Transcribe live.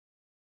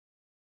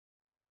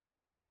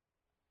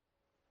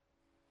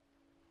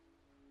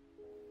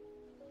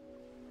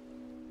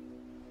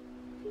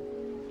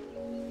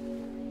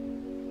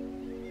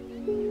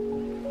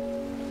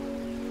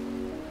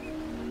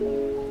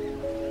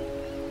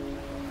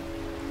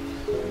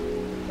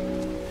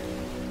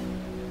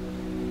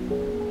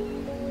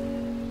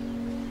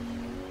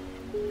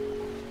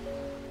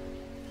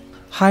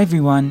Hi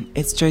everyone,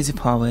 it's Joseph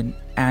Harwood,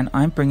 and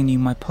I'm bringing you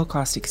my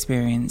podcast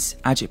experience,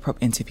 Agitprop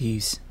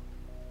Interviews.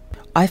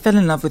 I fell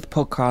in love with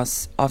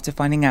podcasts after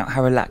finding out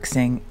how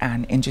relaxing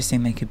and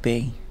interesting they could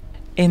be.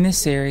 In this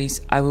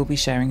series, I will be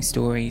sharing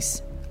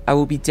stories. I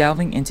will be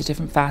delving into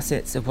different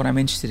facets of what I'm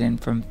interested in,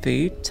 from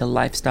food to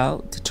lifestyle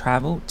to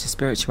travel to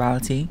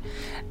spirituality,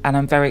 and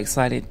I'm very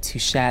excited to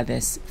share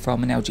this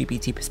from an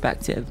LGBT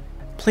perspective.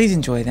 Please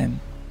enjoy them.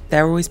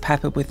 They're always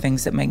peppered with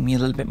things that make me a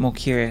little bit more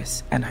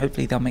curious, and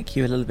hopefully they'll make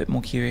you a little bit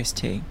more curious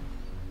too.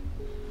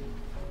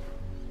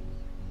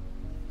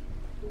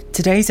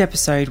 Today's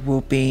episode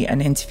will be an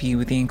interview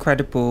with the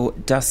incredible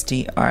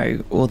Dusty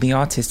O, or the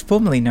artist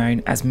formerly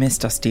known as Miss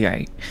Dusty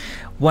O.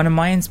 One of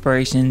my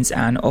inspirations,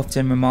 and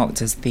often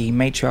remarked as the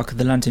matriarch of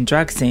the London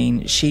drag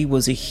scene, she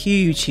was a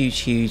huge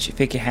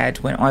figurehead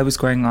when I was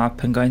growing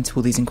up and going to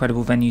all these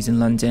incredible venues in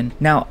London.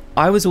 Now,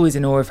 I was always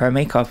in awe of her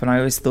makeup, and I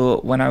always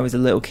thought when I was a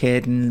little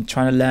kid and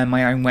trying to learn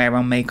my own way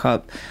around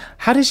makeup,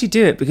 how did she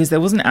do it? Because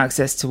there wasn't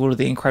access to all of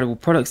the incredible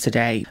products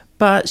today.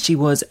 But she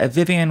was a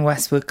Vivienne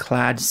Westwood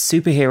clad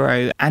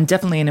superhero and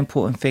definitely an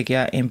important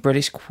figure in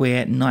British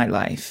queer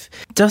nightlife.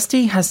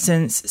 Dusty has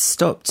since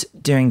stopped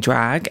doing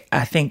drag.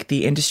 I think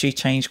the industry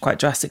changed quite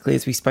drastically,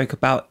 as we spoke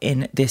about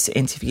in this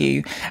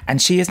interview,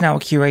 and she is now a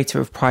curator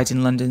of Pride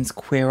in London's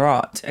queer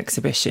art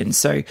exhibition.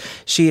 So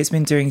she has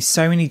been doing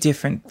so many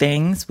different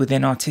things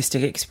within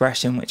artistic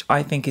expression, which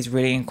I think is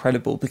really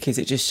incredible because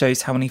it just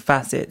shows how many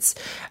facets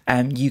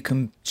you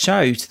can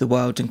show to the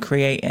world and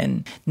create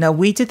in. Now,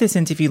 we did this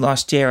interview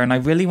last year, and I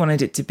really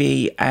wanted it to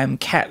be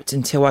kept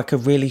until I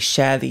could really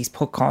share these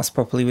podcasts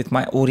properly with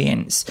my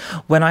audience.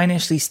 When I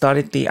initially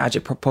started the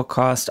Agitprop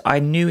podcast, I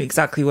knew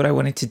exactly what I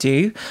wanted to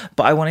do,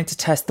 but I wanted to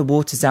test the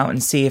waters out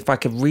and see if I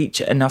could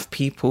reach enough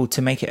people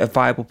to make it a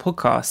viable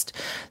podcast.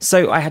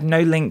 So I had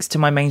no links to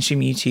my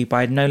mainstream YouTube,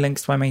 I had no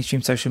links to my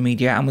mainstream social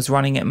media, and was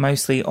running it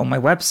mostly on my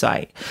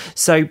website.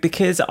 So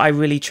because I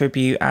really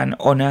tribute and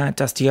honour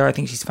Dusty O, I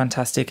think she's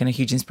fantastic and a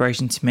huge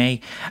inspiration to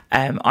me,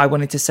 I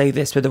wanted to say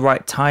this with the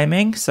right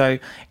timing. So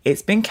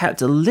it's been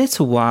kept a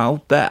little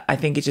while, but I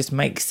think it just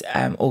makes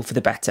all for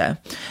the better.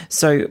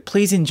 So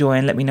please enjoy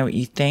and let me know what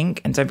you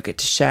think, and don't forget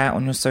to share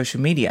on your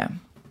social media.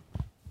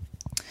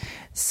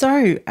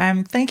 So,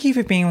 thank you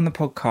for being on the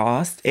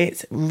podcast.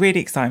 It's really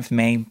exciting for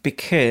me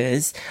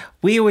because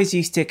we always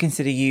used to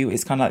consider you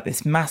as kind of like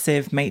this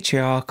massive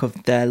matriarch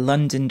of the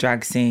London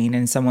drag scene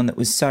and someone that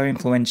was so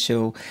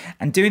influential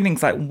and doing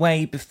things like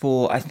way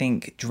before I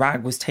think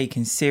drag was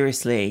taken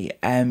seriously.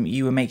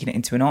 You were making it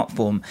into an art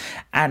form.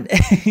 And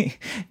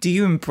do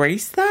you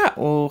embrace that,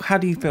 or how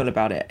do you feel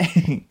about it?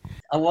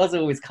 I was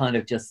always kind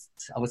of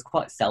I was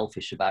quite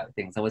selfish about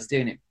things. I was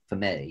doing it for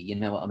me, you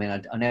know what I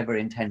mean? I never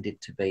intended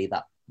to be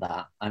that,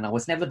 and I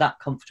was never that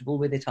comfortable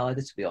with it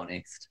either, to be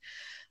honest,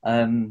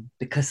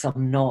 because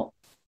I'm not,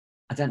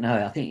 I don't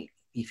know, I think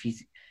if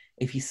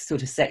you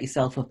sort of set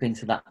yourself up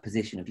into that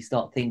position, if you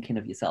start thinking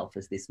of yourself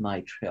as this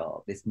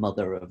matriarch, this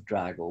mother of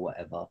drag or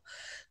whatever,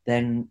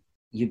 then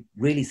you're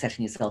really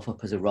setting yourself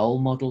up as a role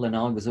model. And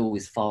I was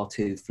always far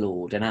too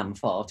flawed, and am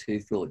far too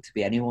flawed to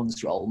be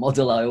anyone's role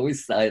model. I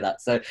always say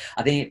that. So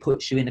I think it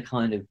puts you in a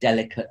kind of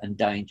delicate and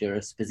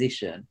dangerous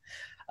position.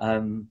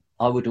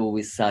 I would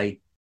always say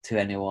to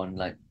anyone,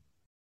 like,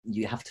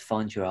 you have to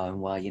find your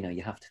own way, you know,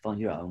 you have to find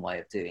your own way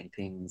of doing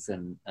things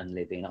and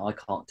living. I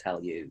can't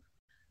tell you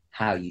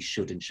how you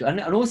should and should.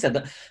 And also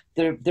that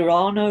there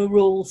are no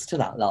rules to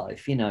that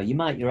life, you know, you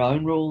make your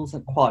own rules,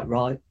 and quite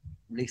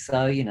rightly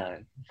so, you know.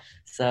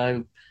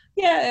 So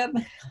yeah,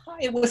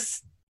 it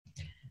was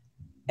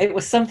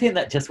something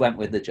that just went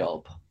with the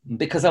job,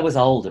 because I was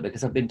older,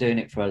 because I've been doing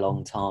it for a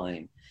long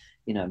time.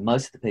 You know,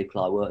 most of the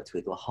people I worked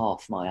with were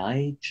half my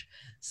age,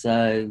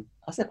 so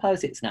I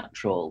suppose it's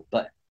natural.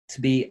 But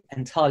to be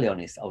entirely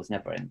honest, I was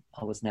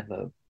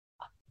never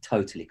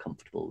totally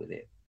comfortable with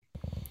it.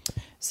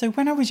 So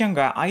when I was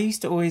younger, I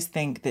used to always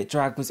think that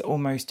drag was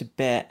almost a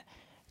bit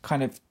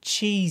kind of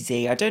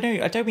cheesy. I don't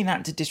know, I don't mean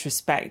that to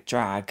disrespect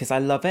drag, because I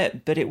love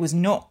it, but it was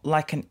not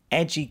like an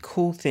edgy,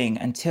 cool thing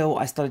until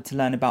I started to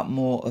learn about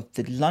more of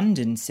the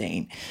London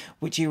scene,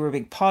 which you were a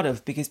big part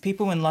of, because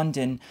people in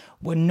London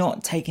were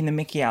not taking the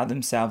mickey out of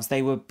themselves.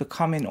 They were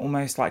becoming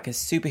almost like a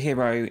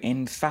superhero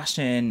in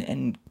fashion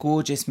and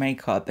gorgeous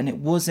makeup, and it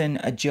wasn't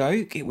a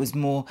joke, it was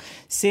more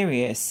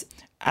serious.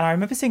 And I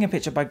remember seeing a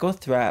picture by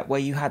Gothra where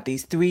you had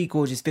these 3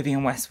 gorgeous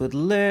Vivienne Westwood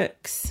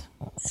looks.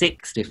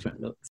 6 different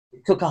looks.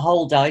 It took a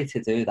whole day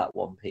to do that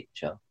one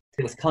picture.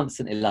 It was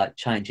constantly like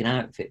changing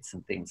outfits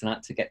and things, and I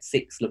had to get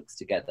 6 looks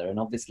together. And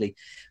obviously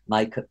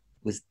makeup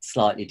was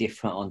slightly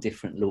different on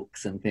different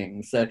looks and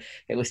things. So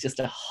it was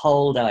just a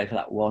whole day for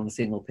that one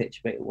single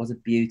picture, but it was a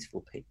beautiful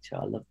picture.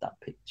 I love that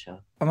picture.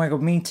 Oh my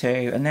God, me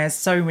too. And there's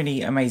so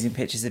many amazing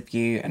pictures of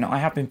you, and I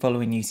have been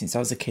following you since I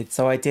was a kid,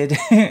 so I did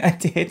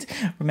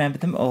remember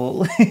them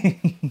all.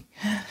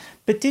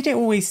 But did it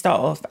always start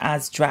off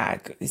as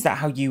drag? Is that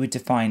how you would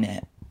define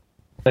it?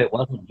 It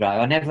wasn't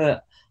drag.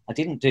 I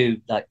didn't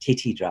do like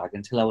titty drag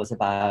until I was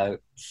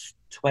about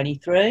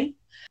 23.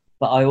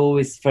 but I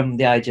always, from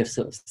the age of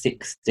sort of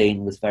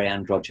 16, was very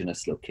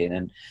androgynous looking.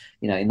 And,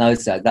 you know, in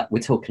those days, that we're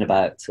talking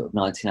about sort of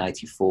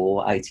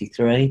 1984,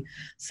 83.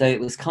 So it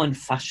was kind of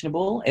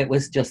fashionable. It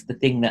was just the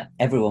thing that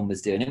everyone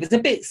was doing. It was a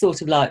bit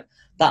sort of like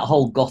that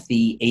whole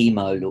gothy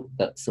emo look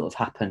that sort of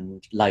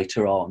happened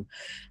later on.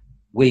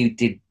 We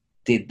did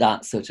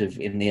that sort of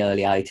in the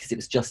early 80s. It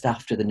was just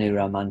after the New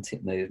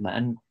Romantic movement,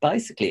 and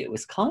basically it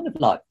was kind of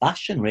like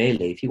fashion,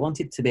 really. If you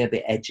wanted to be a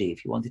bit edgy,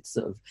 if you wanted to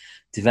sort of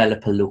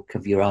develop a look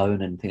of your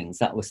own and things,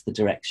 that was the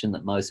direction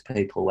that most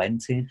people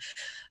went in.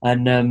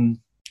 And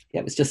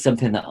it was just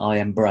something that I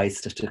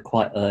embraced at a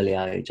quite early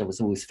age. I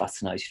was always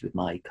fascinated with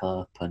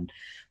makeup, and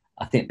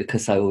I think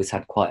because I always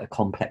had quite a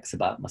complex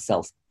about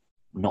myself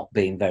not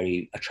being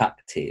very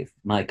attractive,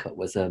 makeup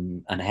was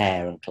and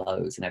hair and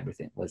clothes and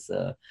everything was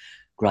a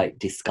great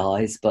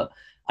disguise. But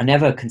I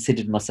never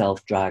considered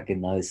myself drag in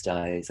those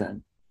days,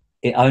 and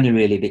it only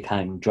really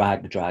became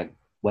drag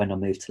when I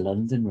moved to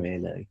London,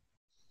 really.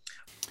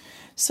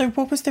 So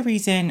what was the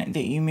reason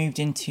that you moved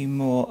into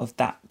more of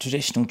that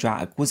traditional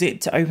drag? Was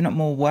it to open up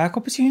more work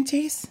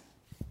opportunities?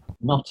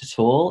 Not at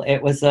all.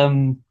 It was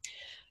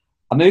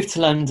I moved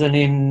to London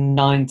in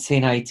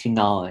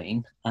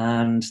 1989,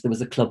 and there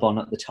was a club on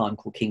at the time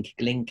called Kinky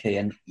Glinky,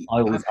 and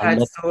I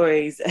heard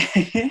stories.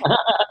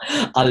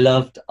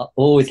 I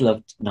always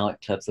loved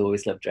nightclubs,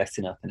 always loved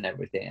dressing up and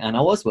everything. And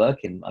I was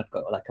working, I'd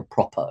got like a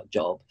proper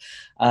job,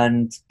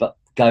 but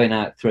going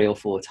out 3 or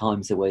 4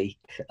 times a week.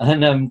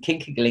 And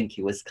Kinky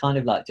Glinky was kind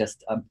of like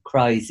just a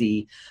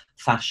crazy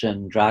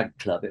fashion drag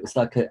club. It was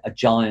like a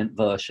giant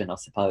version, I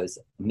suppose,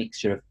 a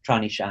mixture of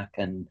Tranny Shack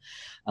and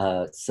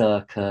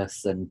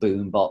circus and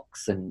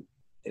boombox, and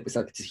it was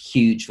like a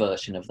huge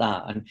version of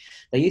that. And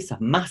they used to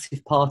have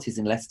massive parties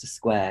in Leicester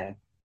Square,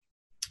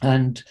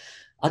 and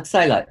I'd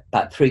say like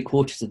about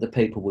 3/4 of the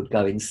people would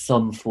go in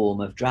some form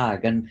of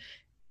drag. And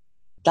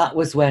that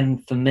was when,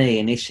 for me,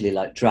 initially,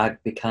 like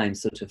drag became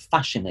sort of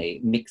fashion-y,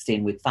 mixed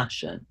in with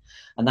fashion.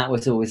 And that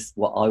was always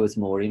what I was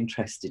more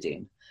interested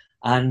in.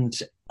 And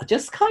I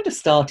just kind of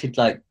started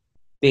like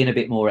being a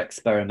bit more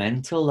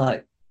experimental,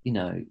 like, you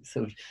know,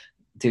 sort of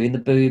doing the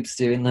boobs,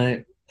 doing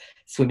the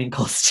swimming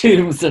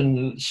costumes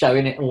and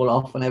showing it all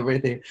off and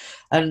everything.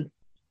 And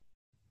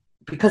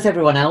because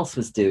everyone else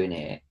was doing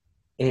it,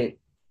 it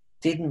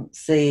didn't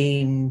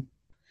seem,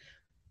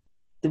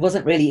 there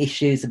wasn't really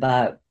issues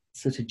about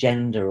sort of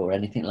gender or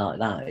anything like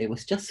that. It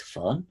was just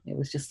fun. It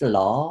was just a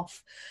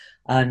laugh.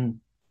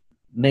 And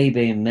me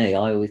being me,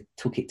 I always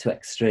took it to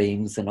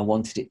extremes, and I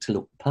wanted it to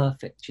look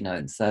perfect, you know.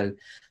 And so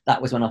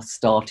that was when I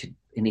started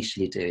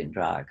initially doing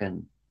drag,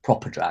 and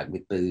proper drag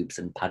with boobs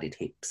and padded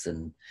hips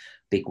and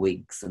big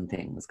wigs and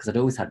things, because I'd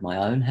always had my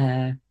own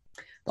hair,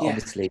 but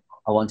obviously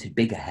I wanted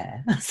bigger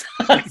hair. And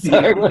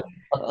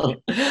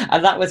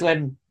that was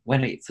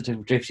when it sort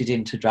of drifted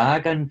into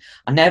drag. And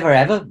I never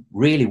ever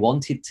really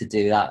wanted to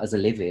do that as a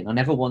living. I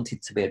never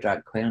wanted to be a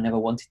drag queen. I never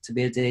wanted to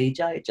be a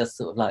DJ. It just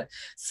sort of like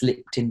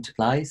slipped into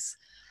place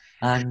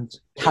and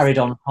carried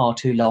on far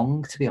too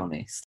long, to be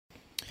honest.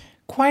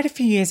 Quite a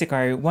few years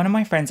ago, one of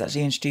my friends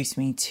actually introduced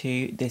me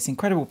to this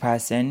incredible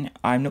person.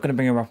 I'm not going to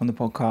bring her up on the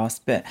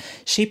podcast, but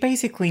she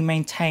basically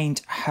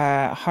maintained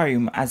her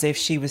home as if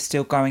she was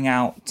still going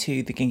out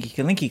to the Kinky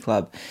Glinky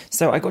Club.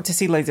 So I got to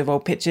see loads of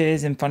old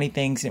pictures and funny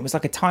things, and it was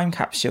like a time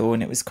capsule,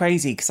 and it was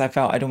crazy because I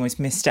felt I'd almost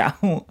missed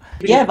out.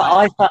 Yeah, but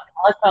I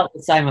felt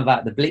the same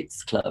about the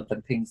Blitz Club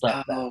and things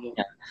like that. You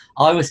know,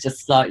 I was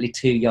just slightly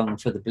too young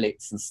for the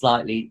Blitz and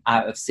slightly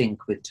out of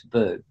sync with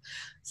Taboo.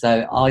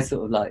 So I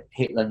sort of like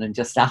hit London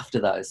just after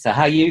those. So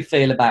how you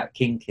feel about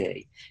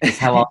Kinky is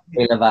how I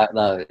feel about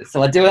those.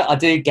 So I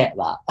do get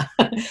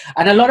that.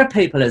 And a lot of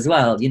people as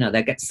well, you know,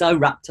 they get so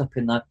wrapped up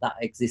in that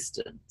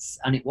existence.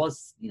 And it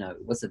was, you know,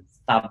 it was a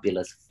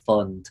fabulous,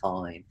 fun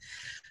time.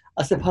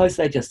 I suppose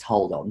they just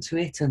hold on to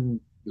it,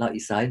 and like you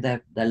say,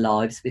 their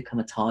lives become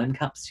a time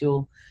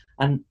capsule.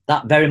 And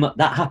that very much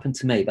that happened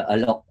to me, but a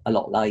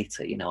lot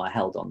later. You know, I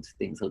held on to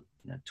things, you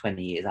know,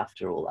 20 years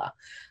after all that.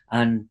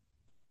 And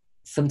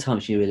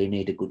sometimes you really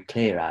need a good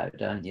clear out,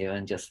 don't you?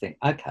 And just think,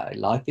 okay,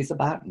 life is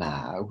about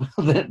now.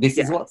 This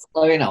is what's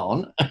going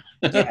on.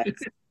 There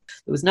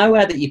was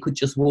nowhere that you could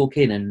just walk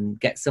in and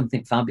get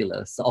something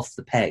fabulous off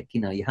the peg.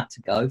 You know, you had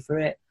to go for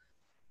it.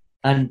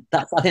 And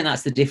I think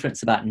that's the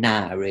difference about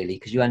now, really,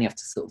 because you only have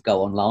to sort of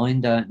go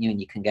online, don't you? And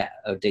you can get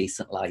a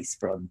decent lace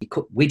from.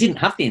 We didn't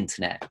have the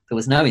internet. There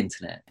was no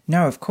internet.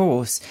 No, of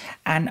course.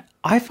 And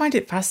I find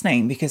it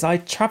fascinating because I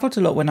travelled a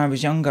lot when I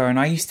was younger, and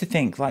I used to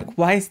think, like,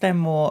 why is there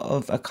more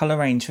of a colour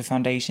range for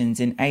foundations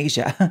in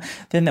Asia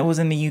than there was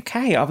in the UK?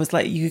 I was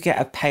like, you could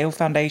get a pale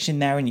foundation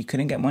there and you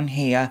couldn't get one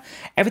here.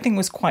 Everything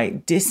was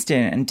quite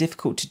distant and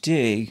difficult to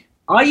do.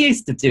 I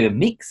used to do a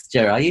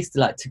mixture. I used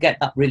to to get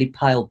that really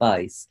pale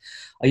base.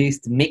 I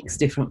used to mix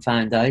different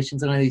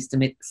foundations, and I used to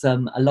mix a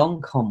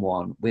Lancome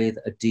one with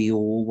a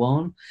Dior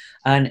one.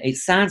 And it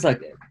sounds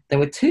like there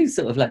were two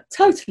sort of like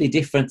totally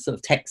different sort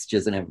of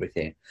textures and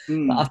everything.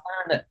 But I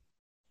found that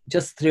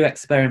just through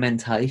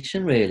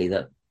experimentation, really,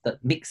 that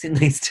that mixing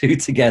these two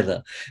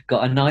together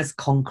got a nice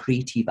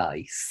concretey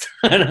base,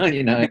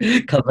 you know,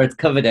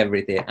 covered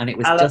everything, and it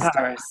was a la just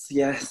Paris,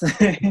 yes.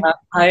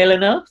 pale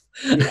enough.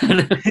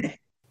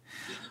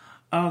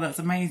 Oh, that's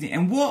amazing.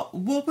 And what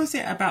was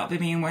it about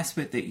Vivienne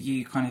Westwood that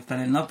you kind of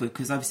fell in love with?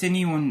 Because I've seen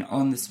you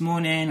on This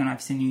Morning, and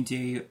I've seen you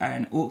do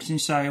an auction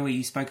show where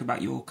you spoke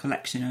about your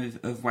collection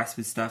of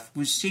Westwood stuff.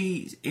 Was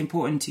she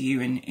important to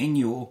you in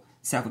your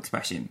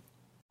self-expression?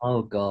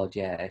 Oh God,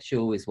 yeah, she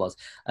always was.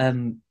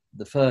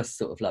 The first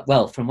sort of like,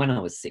 well, from when I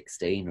was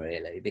 16,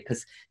 really,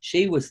 because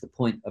she was the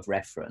point of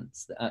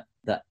reference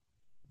that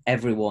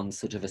everyone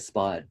sort of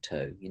aspired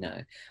to, you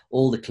know.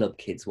 All the club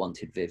kids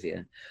wanted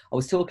Vivienne. I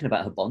was talking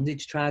about her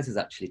bondage trousers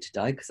actually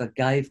today, because I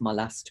gave my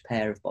last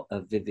pair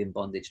of Vivienne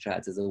bondage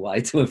trousers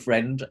away to a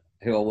friend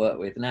who I work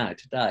with now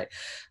today.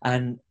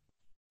 And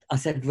I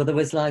said, well, there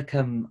was like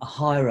a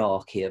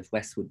hierarchy of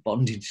Westwood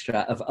bondage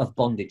of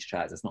bondage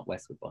trousers, not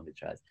Westwood bondage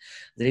trousers.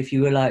 That if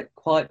you were like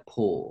quite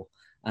poor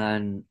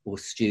or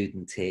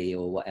studenty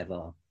or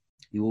whatever,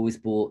 you always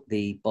bought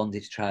the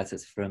bondage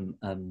trousers from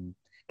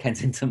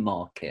Kensington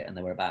Market, and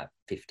they were about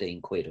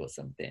 15 quid or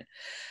something.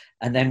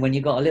 And then when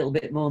you got a little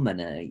bit more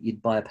money,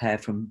 you'd buy a pair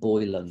from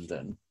Boy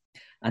London.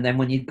 And then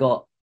when you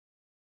got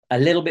a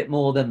little bit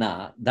more than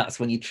that, that's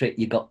when you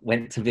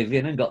went to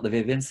Vivienne and got the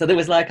Vivienne. So there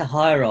was like a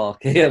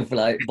hierarchy of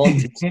like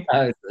bondage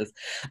trousers.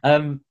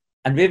 And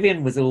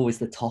Vivienne was always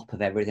the top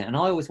of everything. And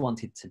I always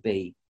wanted to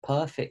be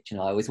perfect, you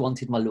know. I always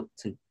wanted my look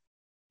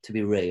to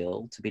be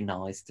real, to be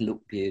nice, to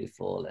look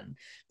beautiful, and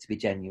to be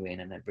genuine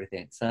and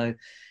everything. So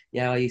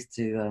yeah, I used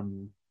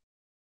to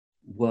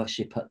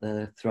worship at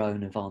the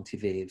throne of Auntie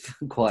Viv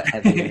quite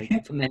heavily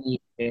for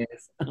many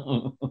years.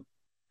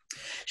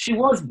 She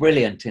was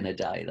brilliant in a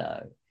day,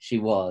 though. She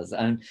was.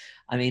 And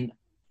I mean,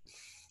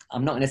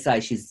 I'm not going to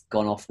say she's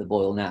gone off the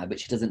boil now, but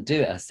she doesn't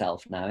do it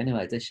herself now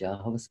anyway, does she? Her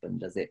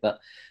husband does it. But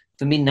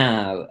for me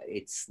now,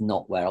 it's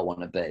not where I want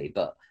to be.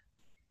 But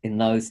in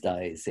those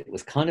days, it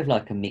was kind of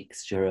like a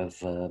mixture of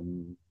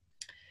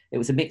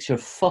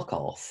fuck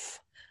off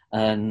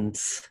and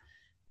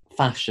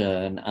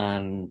fashion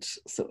and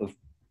sort of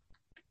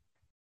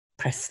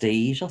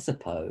prestige, I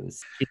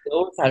suppose. She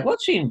always had,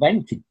 she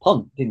invented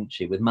punk, didn't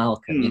she, with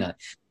Malcolm, you know,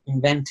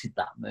 invented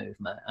that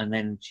movement. And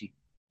then she,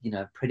 you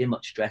know, pretty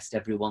much dressed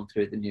everyone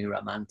through the new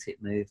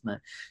romantic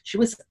movement. She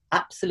was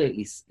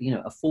absolutely, you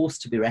know, a force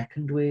to be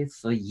reckoned with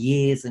for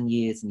years and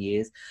years and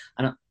years.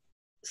 And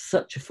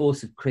such a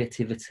force of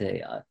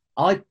creativity.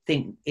 I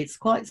think it's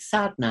quite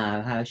sad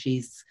now how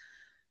she's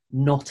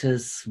not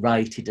as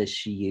rated as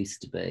she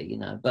used to be, you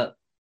know, but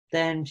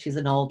then she's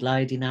an old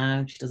lady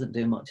now. She doesn't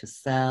do much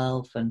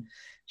herself, and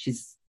she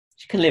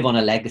can live on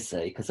a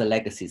legacy, because her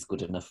legacy is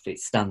good enough. It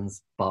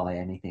stands by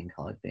anything,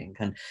 I think.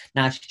 And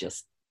now she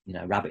just, you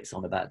know, rabbits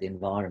on about the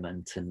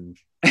environment and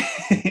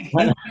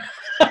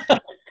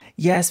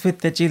Yes, with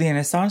the Julian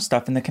Assange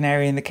stuff and the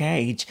canary in the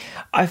cage,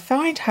 I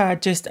find her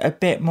just a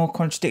bit more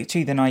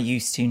contradictory than I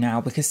used to now,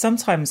 because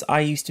sometimes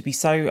I used to be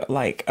so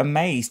like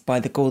amazed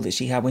by the gall that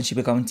she had when she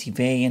would go on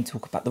TV and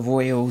talk about the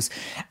royals,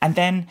 and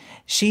then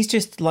she's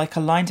just like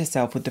aligned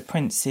herself with the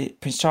Prince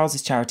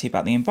Charles's charity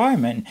about the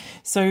environment.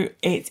 So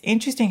it's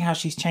interesting how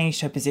she's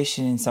changed her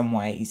position in some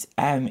ways,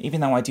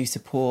 even though I do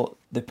support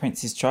the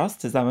Prince's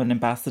Trust as I'm an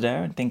ambassador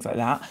and things like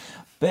that.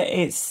 But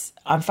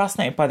I'm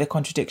fascinated by the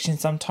contradiction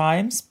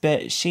sometimes,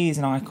 but she is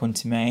an icon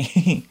to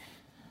me.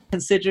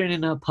 Considering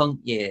in her punk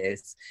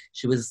years,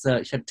 she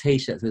had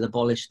T-shirts with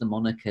 "Abolish the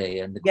Monarchy"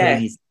 and the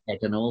Queen's head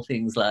and all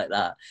things like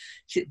that.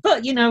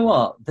 But you know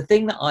what? The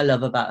thing that I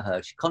love about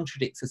her, she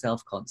contradicts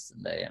herself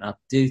constantly, and I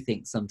do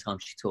think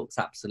sometimes she talks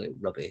absolute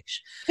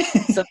rubbish,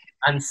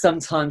 and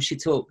sometimes she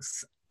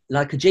talks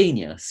like a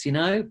genius, you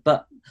know.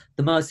 But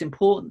the most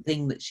important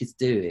thing that she's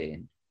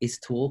doing is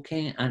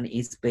talking and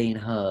is being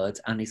heard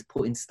and is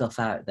putting stuff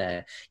out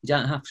there. You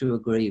don't have to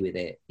agree with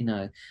it, you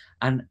know.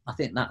 And I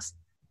think that's,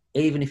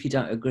 even if you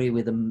don't agree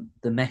with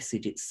the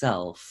message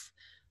itself,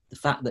 the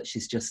fact that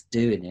she's just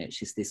doing it,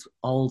 she's this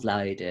old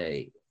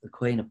lady, the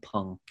queen of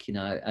punk, you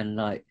know, and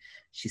like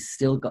she's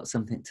still got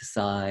something to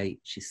say,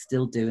 she's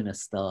still doing her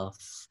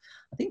stuff.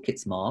 I think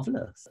it's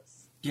marvellous.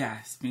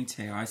 Yes, me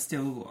too. I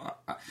still,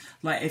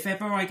 like, if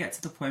ever I get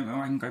to the point where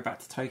I can go back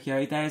to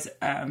Tokyo, there's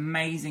an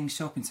amazing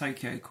shop in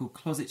Tokyo called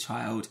Closet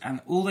Child,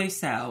 and all they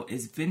sell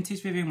is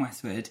vintage Vivienne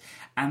Westwood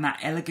and that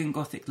elegant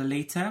gothic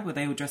Lolita where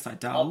they all dress like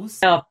dolls.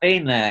 Oh, I've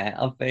been there.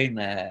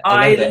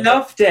 I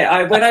loved it.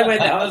 When I went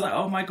there, I was like,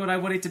 oh my God, I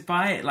wanted to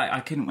buy it. Like, I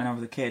couldn't when I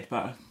was a kid,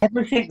 but...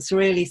 Everything's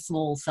really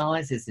small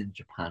sizes in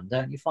Japan,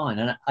 don't you find?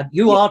 And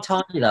you are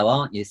tiny though,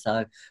 aren't you?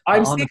 So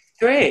I'm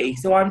 6'3",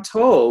 so I'm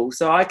tall,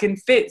 so I can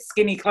fit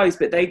skinny clothes,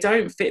 but they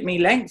don't fit me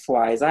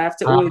lengthwise. I have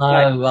to always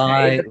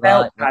the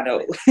belt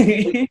panel.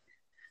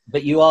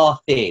 But you are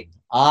thin.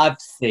 I've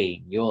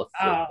seen you're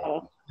thin.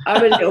 Oh,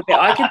 I'm a little bit.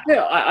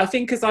 I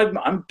think because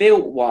I'm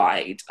built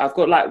wide. I've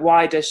got like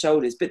wider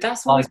shoulders, but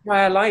that's always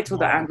why I liked all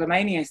the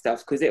Anglomania stuff,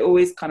 because it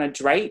always kind of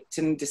draped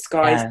and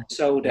disguised the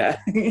shoulder.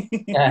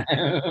 Yeah.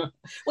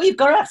 Well, you've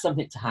got to have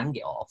something to hang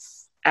it off.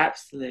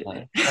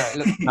 Absolutely. It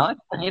looks nice,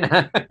 you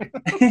know.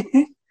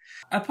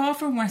 Apart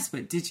from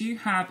Westwood, did you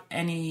have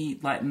any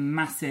like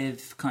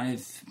massive kind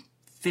of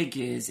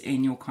figures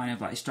in your kind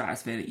of like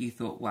stratosphere that you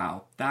thought,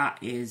 wow, that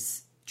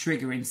is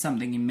triggering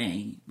something in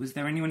me? Was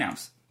there anyone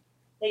else?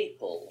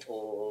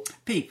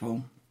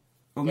 People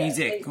or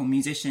music or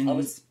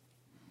musicians?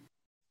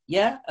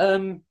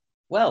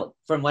 Well,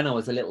 from when I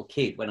was a little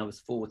kid, when I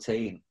was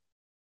 14,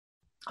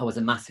 I was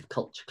a massive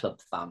Culture Club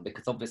fan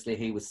because obviously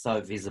he was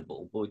so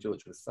visible. Boy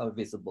George was so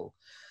visible.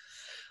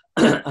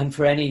 And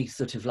for any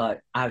sort of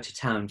like out of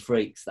town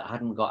freaks that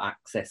hadn't got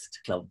access to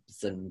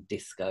clubs and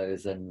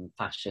discos and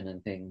fashion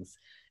and things,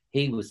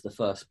 he was the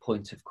first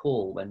point of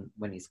call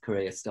when his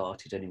career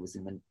started, and he was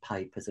in the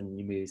papers and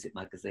new music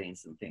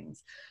magazines and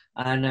things.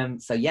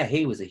 And so yeah,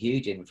 he was a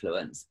huge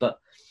influence. But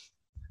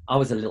I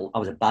was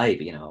a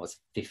baby, you know, I was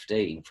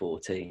 15,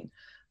 14,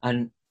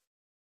 and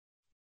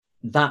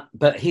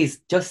but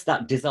he's just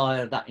that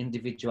desire, that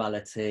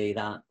individuality,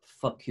 that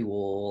fuck you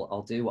all,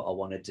 I'll do what I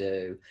want to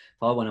do.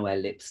 If I want to wear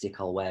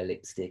lipstick, I'll wear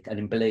lipstick.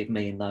 And believe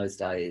me, in those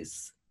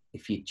days,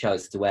 if you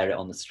chose to wear it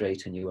on the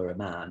street and you were a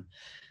man,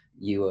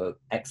 you were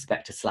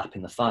expect a slap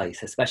in the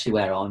face, especially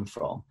where I'm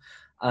from.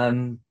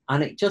 And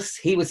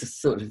he was a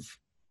sort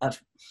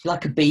of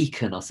like a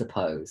beacon, I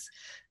suppose,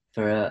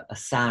 for a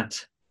sad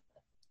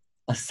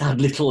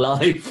little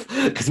life,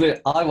 because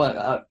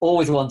I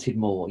always wanted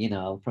more, you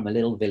know, from a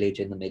little village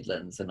in the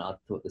Midlands, and I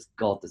thought,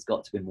 there's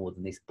got to be more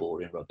than this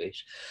boring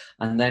rubbish.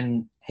 And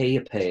then he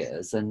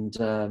appears and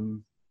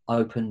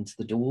opened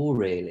the door,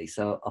 really.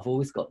 So I've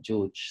always got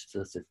George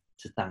to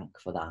thank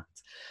for that.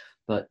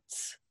 But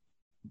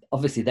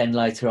obviously then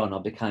later on I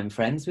became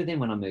friends with him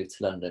when I moved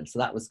to London, so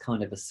that was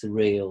kind of a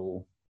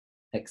surreal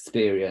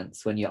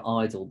experience when your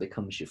idol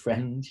becomes your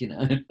friend, you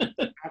know.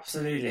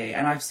 Absolutely.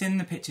 And I've seen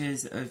the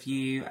pictures of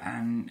you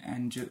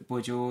and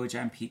Boy George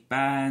and Pete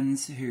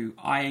Burns, who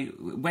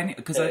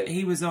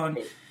he was on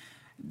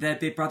the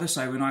Big Brother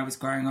show when I was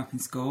growing up in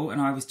school,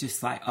 and I was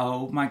just like,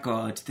 oh my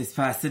god, this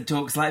person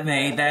talks like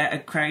me,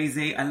 they're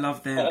crazy, I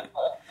love them.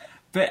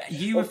 But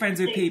you were friends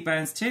with Pete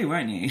Burns too,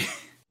 weren't you?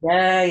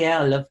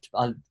 Yeah,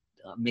 I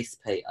miss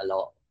Pete a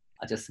lot.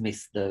 I just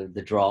miss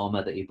the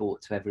drama that he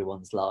brought to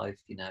everyone's life,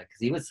 you know, because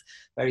he was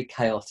very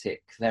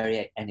chaotic,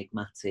 very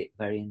enigmatic,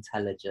 very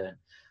intelligent,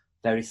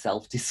 very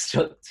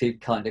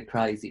self-destructive, kind of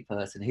crazy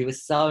person. He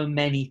was so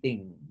many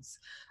things,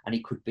 and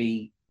he could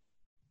be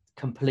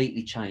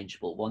completely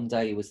changeable. One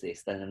day he was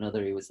this, then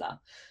another he was that.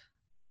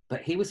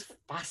 But he was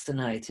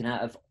fascinating.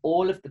 Out of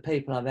all of the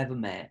people I've ever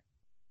met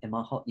in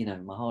my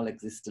whole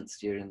existence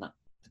during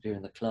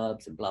the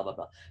clubs and blah blah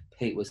blah,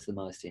 Pete was the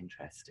most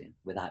interesting,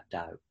 without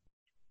doubt.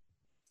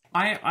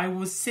 I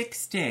was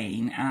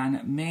 16,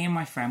 and me and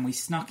my friend, we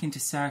snuck into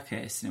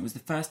Circus, and it was the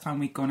first time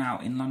we'd gone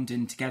out in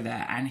London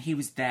together, and he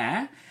was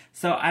there.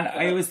 So, and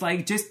it was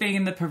like, just being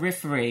in the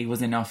periphery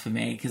was enough for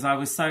me, because I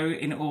was so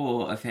in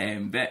awe of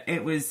him. But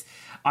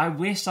I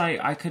wish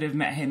I could have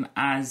met him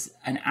as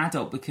an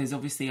adult, because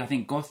obviously I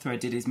think Gothra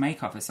did his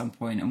makeup at some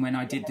point, and when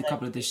I did a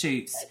couple of the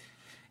shoots,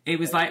 it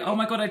was like, oh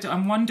my god,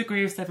 I'm 1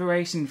 degree of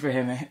separation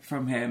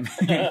from him.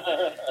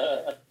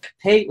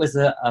 Pete was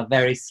a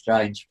very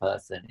strange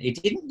person. He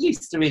didn't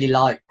used to really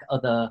like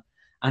other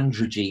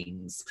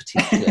androgynes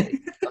particularly.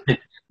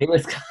 It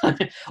was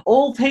kind of,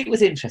 all Pete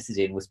was interested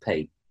in was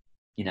Pete.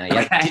 You know, he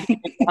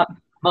didn't have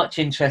much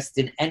interest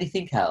in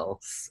anything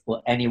else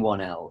or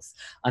anyone else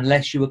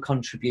unless you were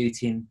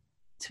contributing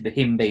to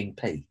him being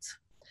Pete.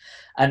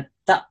 And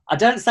that, I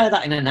don't say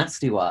that in a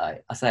nasty way,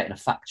 I say it in a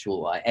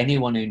factual way.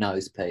 Anyone who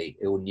knows Pete,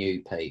 or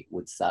knew Pete,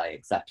 would say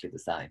exactly the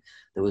same.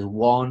 There was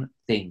one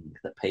thing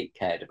that Pete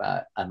cared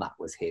about, and that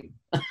was him.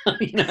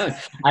 You know,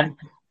 and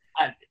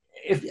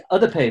if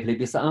other people, he'd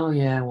be like, oh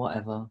yeah,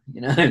 whatever,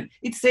 you know.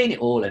 He'd seen it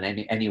all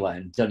anyway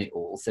and done it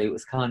all, so it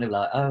was kind of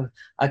like, oh,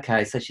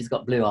 okay, so she's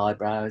got blue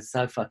eyebrows,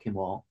 so fucking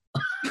what?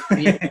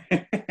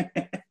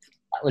 That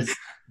was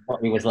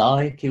what he was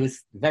like. He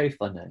was very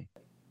funny.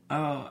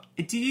 Oh,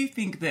 do you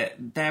think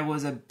that there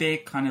was a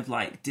big kind of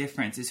like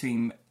difference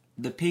between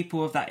the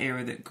people of that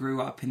era that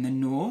grew up in the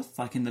north,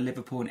 like in the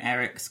Liverpool and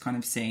Eric's kind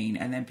of scene,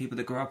 and then people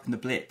that grew up in the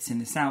Blitz in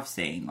the south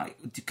scene? Like,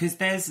 because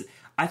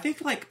I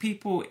think like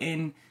people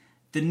in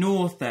the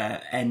north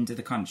end of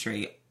the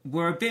country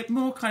were a bit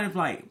more kind of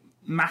like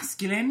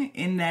masculine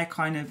in their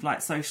kind of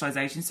like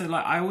socialization. So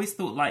like I always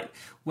thought like,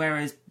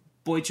 whereas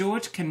Boy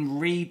George can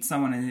read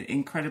someone and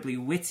incredibly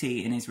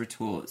witty in his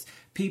retorts,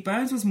 Pete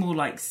Burns was more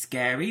like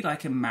scary,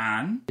 like a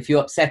man. If you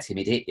upset him,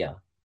 he'd hit you.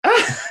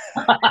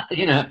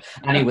 You know,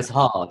 and he was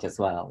hard as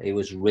well. He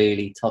was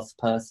really tough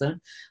person.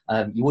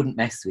 You wouldn't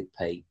mess with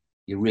Pete.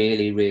 You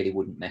really, really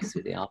wouldn't mess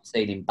with him. I've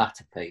seen him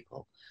batter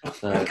people.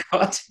 Oh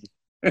God.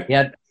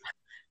 Yeah,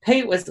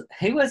 Pete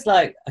was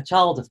like a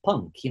child of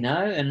punk, you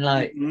know, and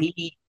like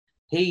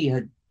he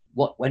had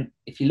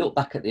if you look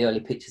back at the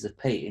early pictures of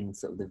Pete in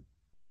sort of the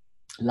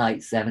late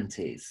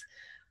 70s,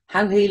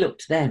 how he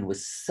looked then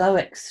was so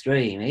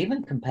extreme,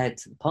 even compared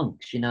to the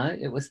punks, you know.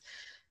 It was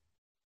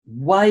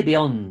way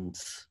beyond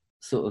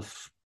sort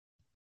of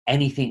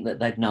anything that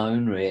they'd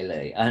known,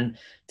 really. And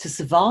to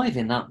survive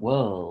in that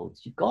world,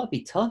 you've got to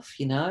be tough,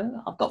 you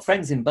know. I've got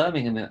friends in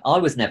Birmingham. I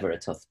was never a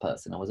tough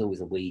person. I was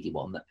always a weedy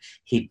one that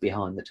hid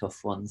behind the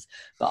tough ones.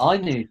 But I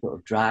knew sort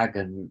of drag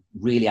and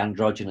really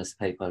androgynous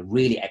people,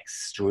 really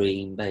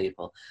extreme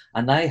people,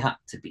 and they had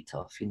to be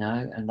tough, you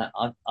know. And that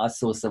I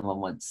saw someone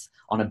once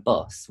on a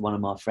bus, one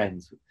of my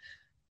friends,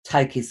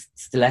 take his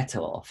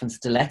stiletto off and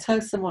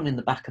stiletto someone in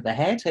the back of the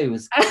head who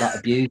was like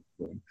abusing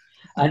him.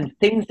 And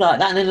things like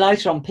that. And then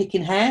later on,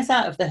 picking hairs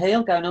out of the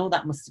heel, going, oh,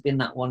 that must have been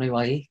that one who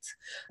I eat.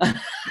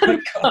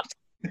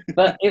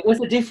 But it was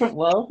a different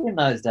world in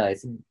those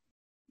days. And,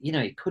 you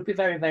know, it could be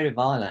very, very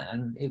violent.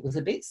 And it was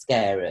a bit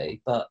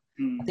scary. But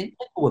I think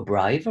people were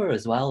braver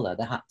as well, though.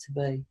 They had to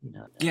be, you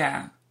know.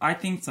 Yeah, I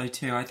think so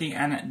too. I think,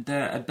 and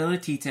the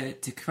ability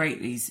to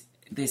create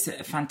this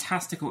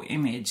fantastical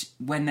image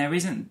when there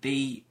isn't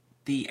the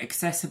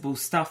accessible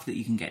stuff that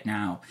you can get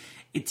now.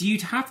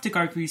 You'd have to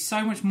go through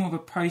so much more of a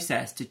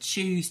process to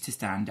choose to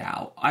stand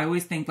out. I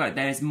always think like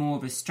there's more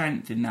of a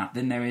strength in that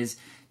than there is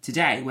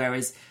today,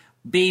 whereas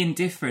being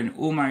different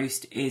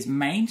almost is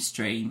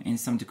mainstream in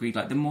some degree.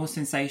 Like the more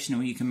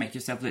sensational you can make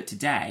yourself look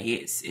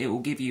today, it will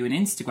give you an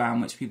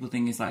Instagram, which people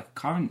think is like a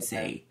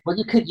currency. Well,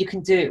 you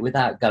can do it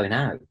without going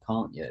out,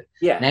 can't you?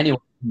 Yeah. And anyone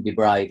can be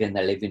brave in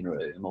their living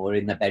room or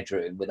in their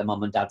bedroom with a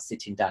mum and dad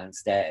sitting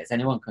downstairs.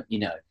 Anyone can, you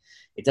know.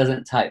 It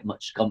doesn't take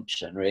much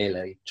gumption,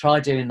 really. Try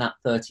doing that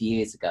 30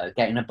 years ago,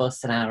 getting a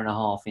bus an hour and a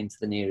half into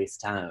the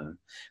nearest town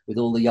with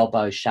all the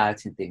yobbos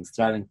shouting things,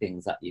 throwing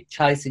things at you,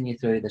 chasing you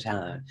through the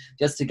town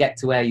just to get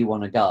to where you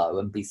want to go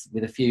and be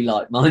with a few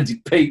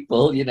like-minded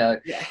people, you know.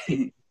 Yeah.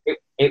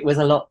 It was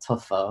a lot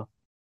tougher,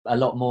 a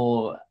lot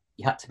more.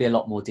 You had to be a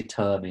lot more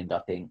determined, I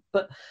think.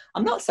 But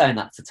I'm not saying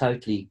that's a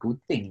totally good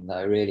thing,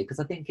 though, really, because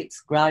I think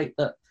it's great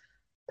that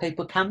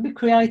people can be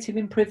creative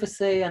in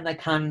privacy and they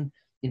can,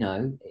 you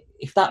know,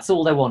 if that's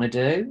all they want to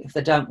do, if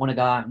they don't want to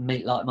go out and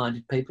meet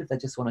like-minded people, if they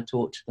just want to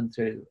talk to them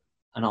through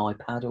an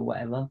iPad or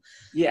whatever,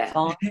 yeah,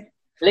 fine. At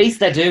least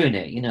they're doing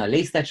it, you know, at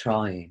least they're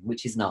trying,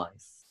 which is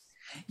nice.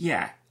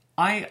 Yeah.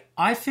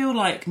 I feel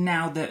like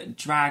now that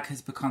drag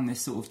has become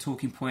this sort of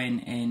talking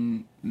point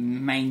in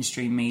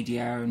mainstream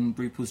media and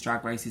RuPaul's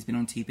Drag Race has been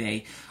on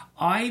TV,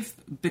 I've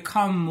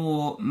become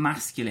more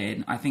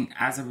masculine, I think,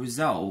 as a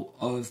result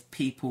of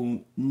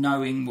people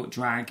knowing what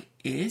drag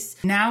is.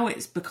 Now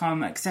it's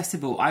become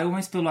accessible. I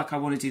almost feel like I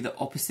want to do the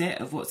opposite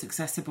of what's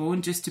accessible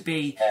and just to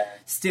be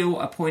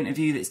still a point of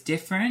view that's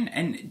different.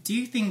 And do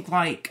you think,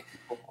 like,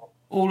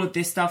 all of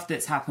this stuff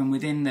that's happened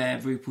within the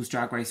RuPaul's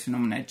Drag Race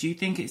phenomena, do you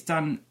think it's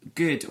done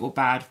good or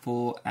bad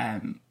for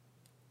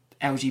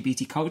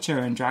LGBT culture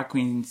and drag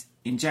queens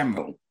in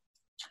general?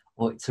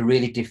 Well, it's a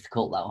really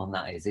difficult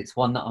that is. It's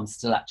one that I'm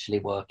still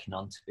actually working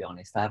on, to be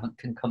honest. I haven't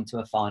come to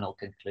a final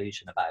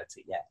conclusion about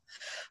it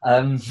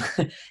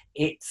yet.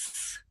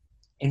 It's,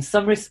 in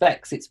some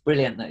respects, it's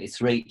brilliant that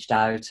it's reached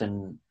out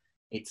and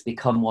it's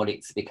become what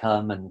it's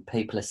become and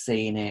people are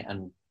seeing it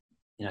and,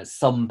 you know,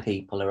 some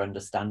people are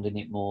understanding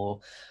it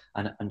more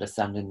and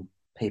understanding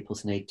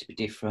people's need to be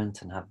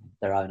different and have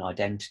their own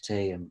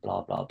identity and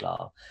blah, blah,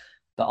 blah.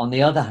 But on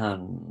the other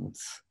hand,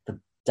 the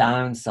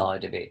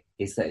downside of it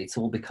is that it's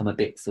all become a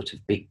bit sort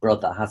of Big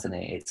Brother, hasn't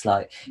it? It's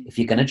like, if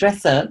you're going to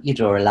dress up, you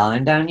draw a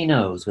line down your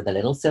nose with a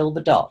little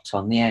silver dot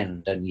on the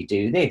end and you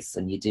do this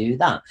and you do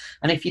that.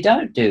 And if you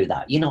don't do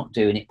that, you're not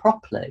doing it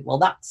properly. Well,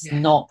 that's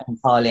not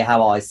entirely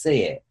how I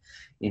see it,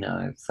 you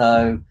know.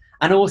 So,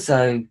 and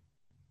also,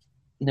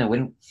 you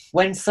know,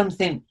 when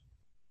something,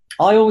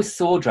 I always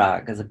saw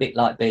drag as a bit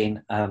like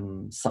being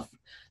the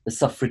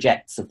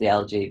suffragettes of the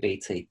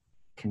LGBT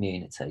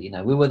community. You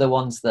know, we were the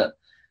ones that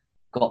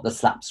got the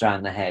slaps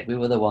around the head. We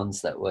were the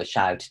ones that were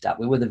shouted at.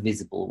 We were the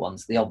visible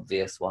ones, the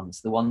obvious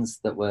ones, the ones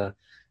that were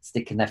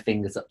sticking their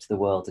fingers up to the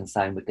world and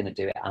saying, we're going to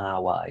do it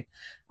our way.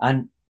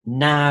 And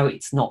now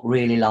it's not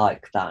really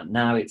like that.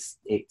 Now it's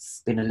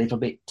been a little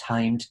bit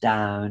tamed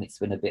down. It's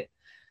been a bit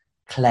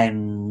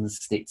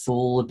cleansed. It's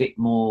all a bit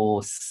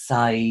more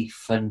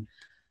safe. And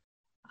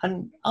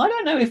I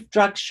don't know if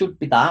drag should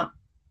be that,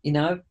 you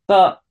know,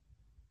 but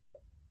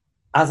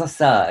as I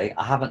say,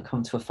 I haven't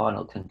come to a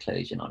final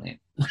conclusion on it.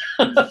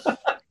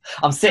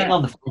 I'm sitting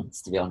on the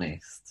fence, to be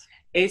honest.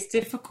 It's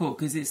difficult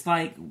because it's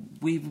like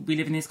we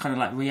live in this kind of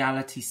like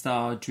reality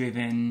star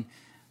driven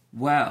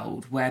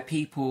world where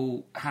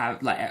people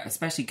have, like,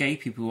 especially gay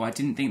people, I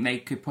didn't think they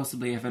could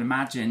possibly have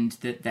imagined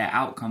that their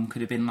outcome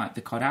could have been like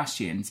the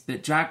Kardashians.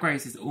 But Drag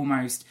Race has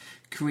almost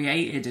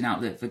created an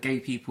outlet for gay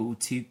people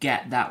to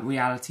get that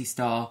reality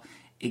star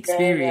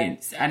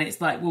experience. And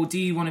it's like, well, do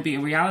you want to be a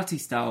reality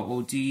star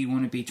or do you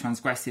want to be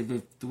transgressive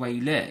with the way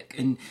you look?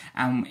 And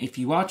if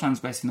you are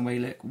transgressing the way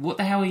you look, what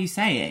the hell are you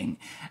saying?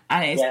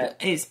 And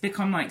it's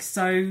become like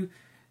so,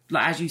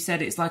 like, as you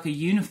said, it's like a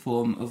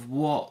uniform of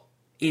what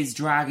is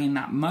drag in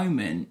that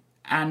moment.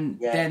 And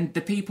then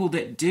the people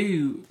that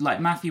do, like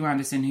Matthew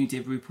Anderson, who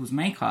did RuPaul's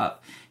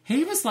makeup,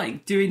 he was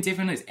like doing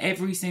different looks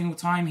every single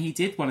time he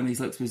did one of these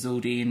looks with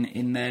Zaldy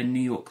in the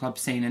New York club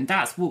scene. And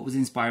that's what was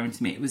inspiring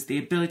to me. It was the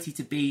ability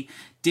to be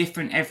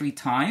different every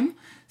time.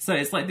 So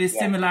it's like this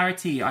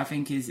similarity, I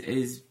think,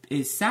 is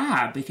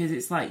sad, because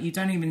it's like you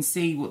don't even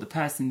see what the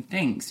person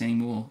thinks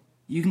anymore.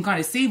 You can kind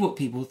of see what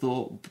people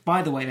thought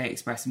by the way they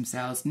express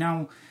themselves.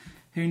 Now,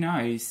 who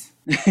knows?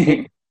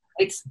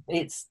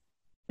 It's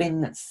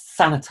been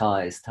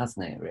sanitized,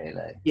 hasn't it,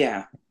 really?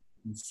 Yeah.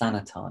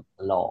 Sanitized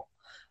a lot.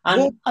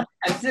 And I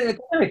don't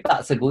know if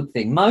that's a good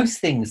thing. Most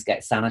things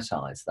get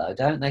sanitized, though,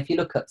 don't they? If you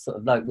look at sort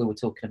of like we were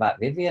talking about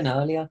Vivienne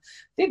earlier,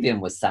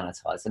 Vivienne was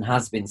sanitized and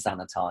has been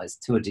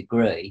sanitized to a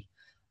degree,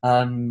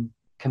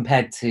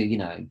 compared to, you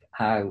know,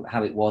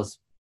 how it was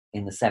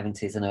in the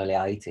 70s and early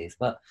 80s.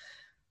 But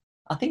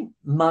I think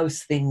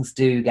most things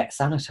do get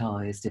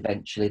sanitized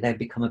eventually. They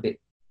become a bit...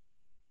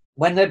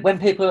 When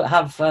people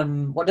have,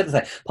 what did they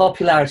say?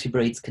 Popularity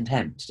breeds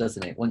contempt,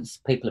 doesn't it? Once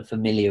people are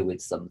familiar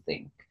with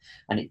something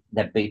and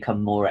they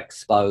become more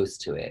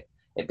exposed to it,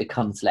 it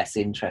becomes less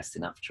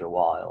interesting after a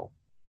while.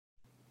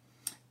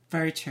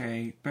 Very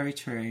true, very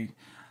true.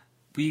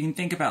 But you can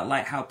think about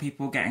like how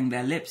people were getting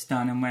their lips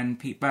done, and when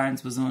Pete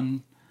Burns was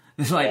on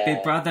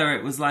Big Brother,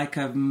 it was like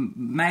a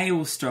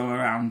maelstrom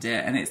around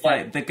it, and it's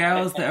like the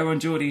girls that are on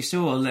Geordie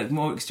Shore look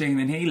more extreme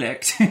than he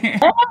looked.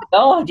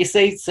 Oh, you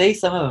see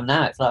some of them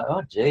now, it's like,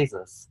 oh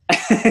Jesus.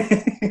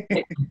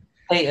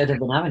 Peter had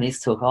been having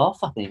his took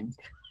off, I think.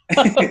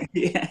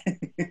 Yeah.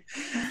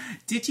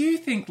 Did you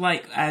think,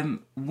 like,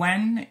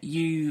 when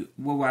you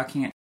were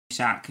working at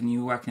Shack and you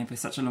were working there for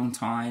such a long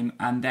time,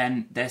 and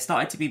then there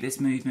started to be this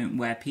movement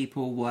where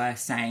people were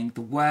saying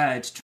the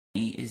word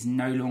tranny is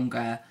no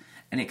longer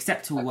an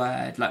acceptable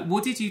word, like,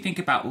 what did you think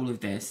about all of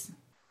this?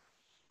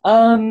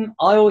 I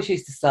always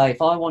used to say,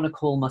 if I want to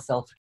call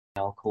myself a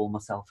tranny, I'll call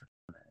myself a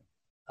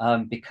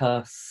tranny,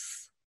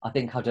 because I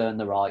think I'd earned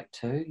the right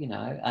to, you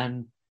know,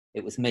 and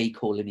it was me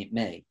calling it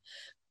me.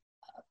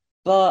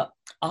 But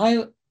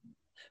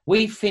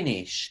we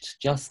finished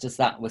just as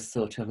that was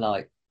sort of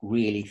like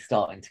really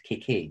starting to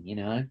kick in, you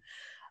know.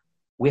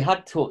 We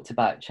had talked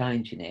about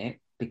changing it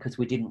because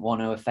we didn't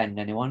want to offend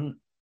anyone,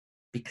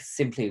 because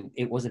simply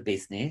it was a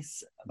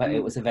business, but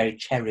it was a very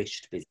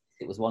cherished business.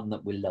 It was one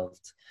that we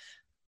loved.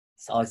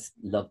 So I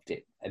loved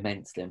it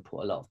immensely and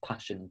put a lot of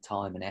passion,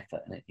 time and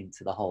effort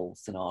into the whole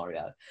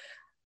scenario.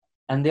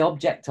 And the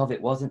object of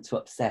it wasn't to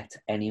upset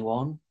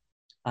anyone.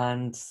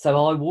 And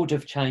so I would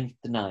have changed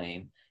the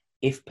name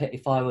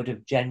if I would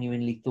have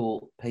genuinely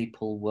thought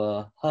people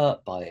were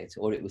hurt by it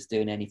or it was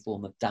doing any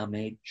form of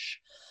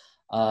damage.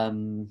 I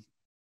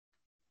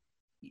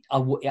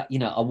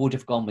would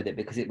have gone with it,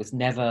 because it was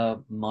never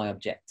my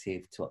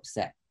objective to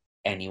upset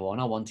anyone.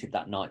 I wanted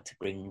that night to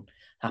bring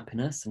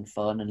happiness and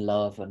fun and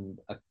love and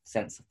a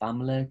sense of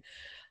family.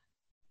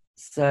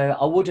 So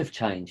I would have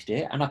changed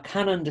it, and I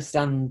can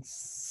understand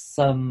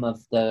some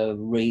of the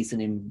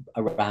reasoning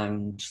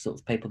around sort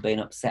of people being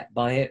upset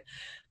by it.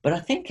 But I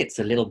think it's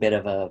a little bit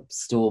of a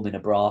storm in a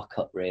bra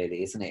cup,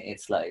 really, isn't it?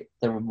 It's like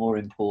there are more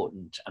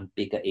important and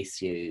bigger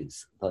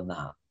issues than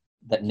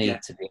that need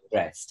to be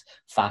addressed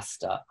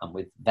faster and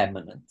with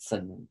vehemence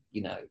and,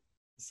 you know,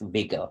 some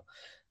bigger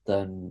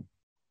than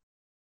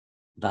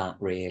that,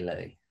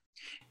 really.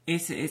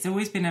 It's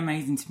always been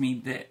amazing to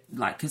me that,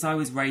 like, because I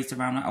was raised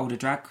around like older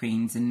drag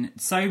queens, and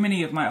so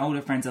many of my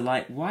older friends are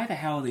like, why the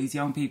hell are these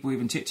young people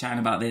even chit-chatting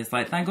about this?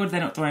 Like, thank God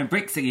they're not throwing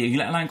bricks at you,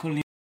 let alone calling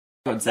you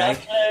God's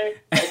sake.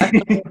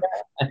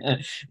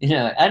 You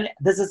know, and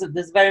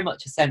there's very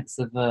much a sense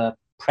of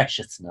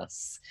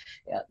preciousness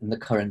in the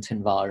current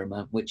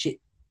environment, which it,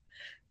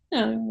 you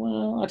know,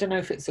 well, I don't know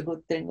if it's a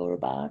good thing or a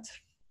bad.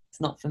 It's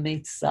not for me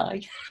to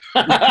say.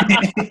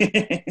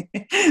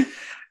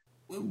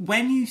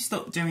 When you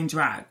stopped doing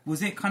drag,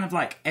 was it kind of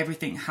like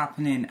everything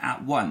happening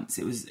at once?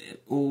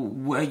 Or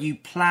were you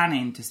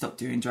planning to stop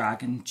doing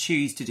drag and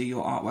choose to do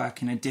your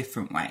artwork in a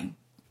different way?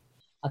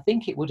 I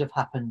think it would have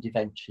happened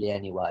eventually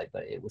anyway,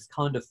 but it was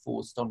kind of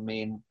forced on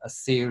me in a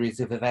series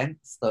of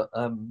events that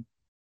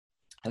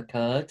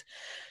occurred.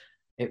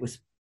 It was,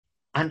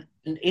 and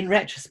in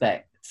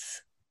retrospect,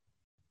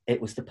 it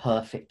was the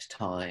perfect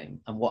time,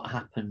 and what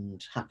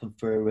happened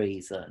for a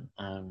reason.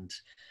 And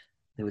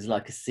there was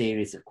like a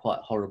series of quite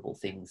horrible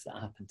things that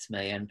happened to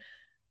me, and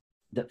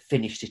that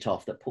finished it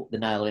off, that put the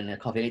nail in the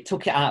coffin. It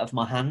took it out of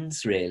my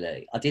hands,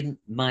 really. I didn't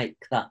make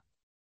that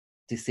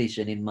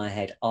decision in my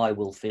head, I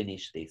will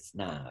finish this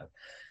now.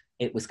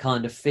 It was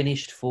kind of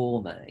finished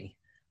for me,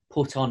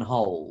 put on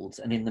hold,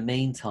 and in the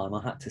meantime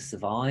I had to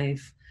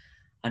survive.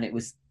 And it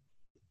was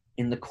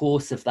in the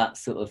course of that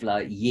sort of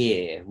like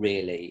year,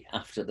 really,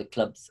 after the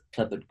club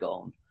had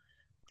gone,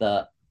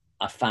 that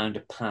I found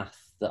a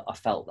path that I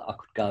felt that I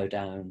could go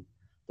down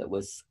that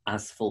was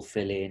as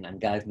fulfilling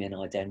and gave me an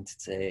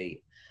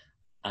identity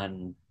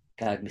and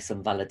gave me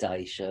some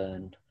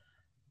validation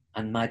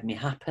and made me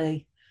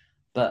happy.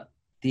 But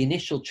the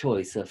initial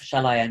choice of,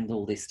 shall I end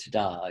all this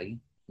today?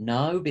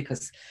 No,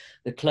 because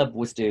the club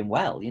was doing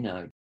well, you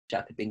know.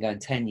 Jack had been going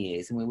 10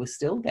 years and we were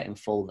still getting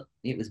full.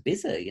 It was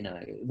busy, you know.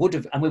 It would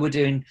have, and we were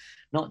doing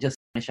not just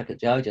Johnny Shack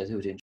at Jojo's, we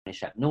were doing Johnny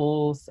Shack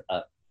North,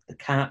 at the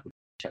Cat,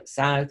 Shack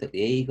South, at the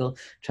Eagle,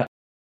 Shack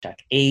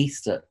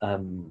East, at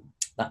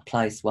that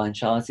place, Wayne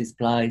Charles's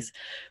place.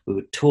 We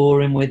were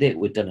touring with it.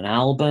 We'd done an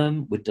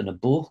album. We'd done a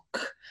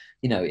book.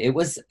 You know, it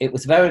was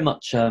very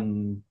much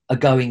a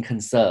going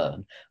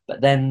concern.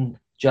 But then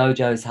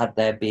Jojo's had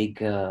their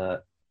big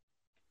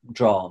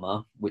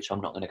drama, which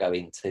I'm not going to go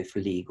into for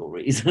legal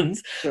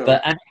reasons, Sure.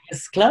 and it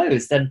was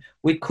closed, and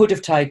we could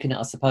have taken it,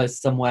 I suppose,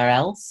 somewhere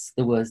else.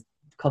 There was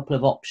a couple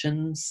of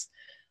options,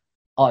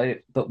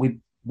 but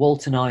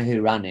Walt and I,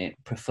 who ran it,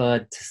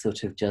 preferred to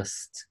sort of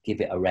just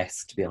give it a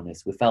rest, to be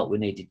honest. We felt we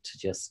needed to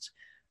just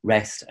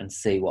rest and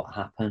see what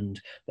happened.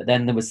 But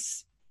then there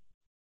was,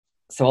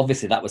 so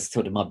obviously that was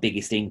sort of my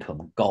biggest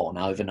income gone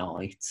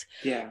overnight.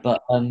 Yeah.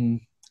 But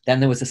then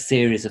there was a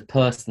series of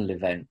personal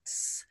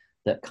events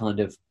that kind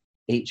of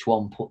each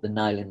one put the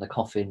nail in the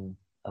coffin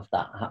of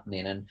that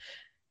happening. And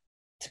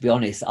to be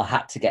honest, I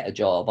had to get a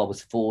job. I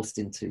was forced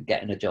into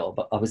getting a job.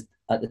 But I was,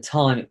 at the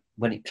time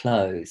when it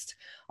closed,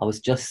 I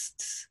was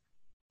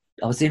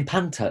in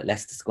Panto at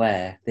Leicester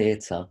Square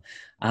Theatre,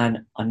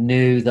 and I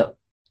knew that,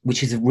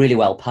 which is really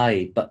well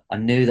paid, but I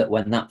knew that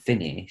when that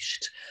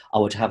finished, I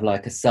would have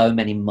like so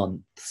many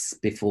months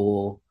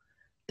before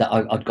that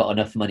I'd got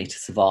enough money to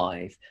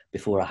survive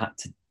before I had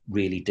to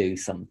really do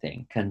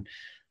something. And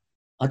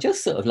I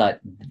just sort of like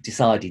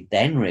decided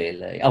then,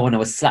 really. When I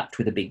was slapped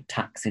with a big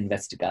tax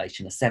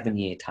investigation, a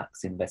 7-year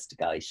tax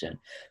investigation,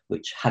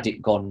 which had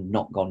it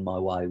not gone my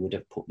way, would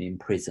have put me in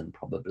prison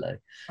probably.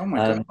 Oh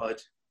my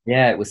God.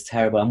 Yeah, it was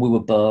terrible. And we were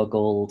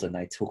burgled, and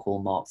they took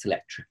all Mark's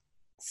electric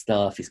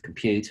stuff, his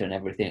computer and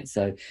everything.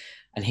 So,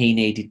 and he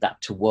needed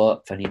that to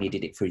work, and he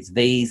needed it for his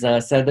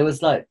visa. So there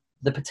was like,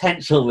 the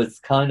potential was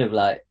kind of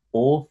like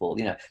awful,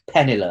 you know,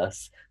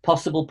 penniless,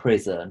 possible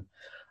prison.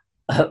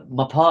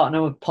 My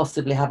partner was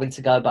possibly having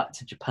to go back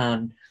to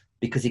Japan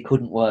because he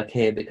couldn't work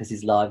here because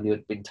his livelihood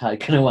had been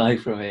taken away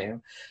from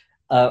him.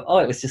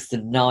 It was just a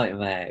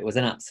nightmare. It was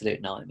an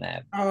absolute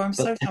nightmare. Oh, I'm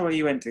so sorry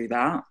you went through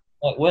that.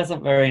 It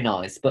wasn't very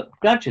nice, but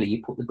gradually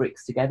you put the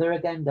bricks together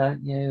again,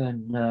 don't you?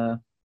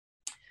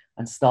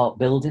 And start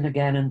building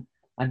again,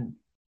 and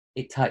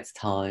it takes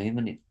time,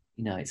 and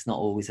it's not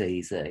always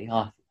easy.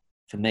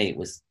 For me, it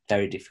was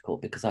very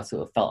difficult because I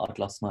sort of felt I'd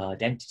lost my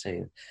identity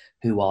of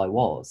who I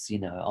was. You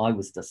know, I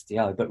was Dusty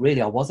O, but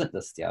really I wasn't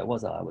Dusty O,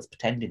 was I? I was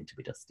pretending to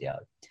be Dusty O.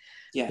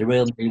 Yeah. The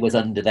real me was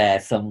under there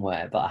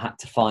somewhere, but I had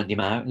to find him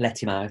out and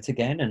let him out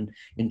again and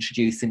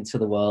introduce him to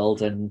the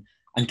world and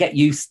get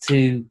used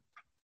to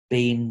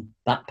being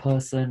that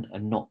person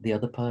and not the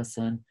other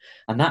person.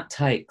 And that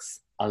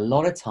takes a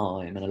lot of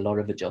time and a lot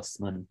of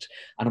adjustment.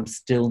 And I'm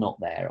still not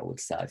there, I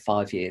would say.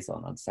 5 years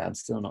on, I'd say I'm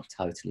still not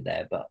totally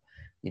there, but,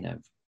 you know,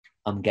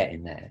 I'm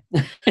getting there.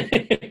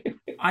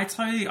 I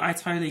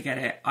totally get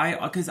it.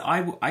 Because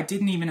I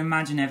didn't even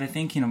imagine ever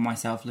thinking of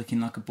myself looking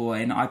like a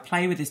boy, and I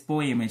play with this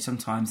boy image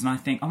sometimes, and I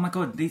think, oh my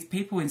God, these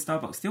people in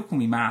Starbucks still call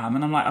me ma'am,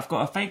 and I'm like, I've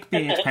got a fake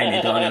beard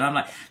painted on, and I'm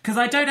like, because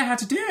I don't know how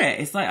to do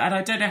it. It's like, and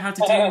I don't know how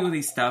to do all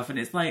these stuff, and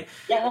it's like,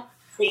 yeah,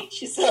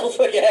 preach yourself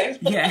again.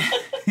 Yeah.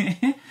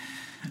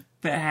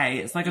 But hey,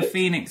 it's like a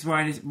phoenix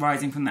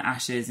rising from the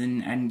ashes,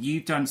 and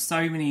you've done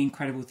so many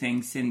incredible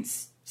things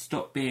since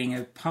stop being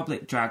a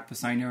public drag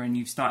persona, and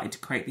you've started to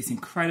create this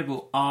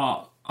incredible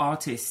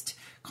artist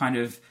kind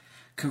of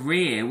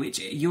career, which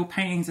your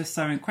paintings are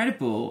so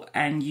incredible,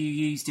 and you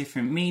use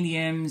different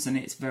mediums, and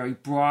it's very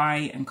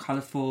bright and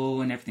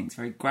colourful, and everything's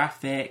very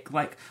graphic.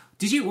 Like,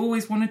 did you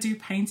always want to do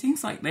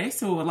paintings like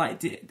this, or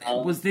like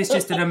was this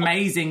just an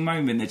amazing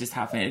moment that just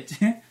happened?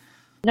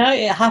 No,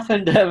 it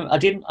happened.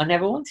 I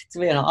never wanted to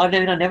be. I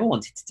never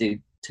wanted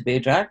to be a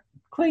drag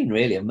queen,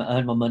 really, and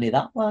earn my money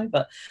that way.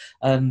 But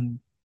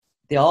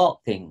the art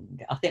thing,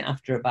 I think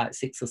after about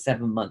 6 or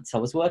 7 months, I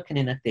was working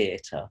in a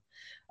theatre.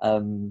 I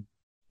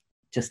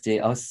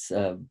was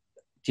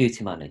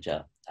duty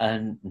manager,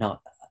 and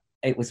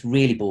it was a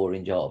really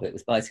boring job. It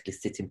was basically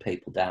sitting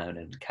people down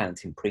and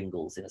counting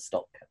Pringles in a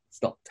stock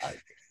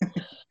take.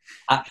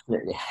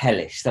 Absolutely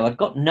hellish. So I'd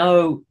got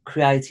no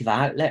creative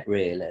outlet,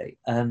 really.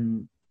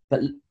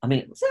 But I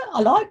mean,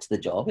 I liked the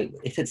job.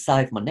 It had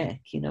saved my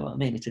neck, you know what I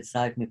mean? It had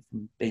saved me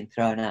from being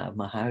thrown out of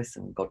my house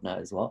and God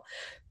knows what.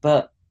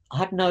 But I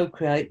had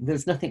there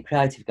was nothing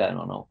creative going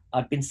on.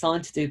 I'd been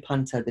signed to do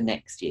Panto the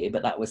next year,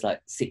 but that was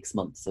like 6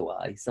 months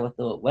away. So I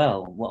thought,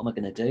 well, what am I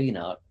going to do? You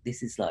know,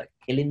 this is like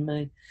killing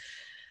me.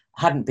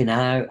 I hadn't been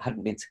out,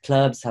 hadn't been to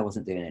clubs. I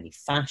wasn't doing any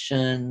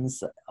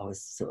fashions. I was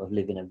sort of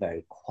living a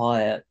very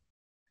quiet,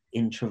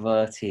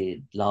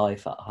 introverted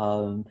life at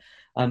home.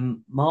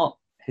 Mark,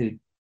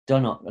 who'd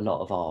done a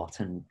lot of art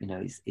and, you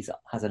know,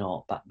 has an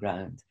art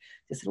background,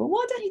 just said, well,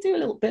 why don't you do a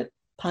little bit of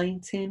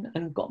painting?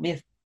 And got me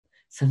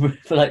some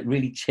like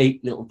really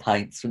cheap little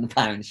paints from the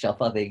pound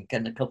shop, I think,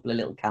 and a couple of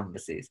little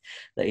canvases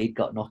that he'd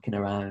got knocking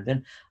around.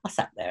 And I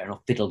sat there and I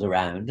fiddled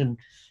around and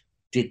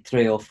did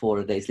 3 or 4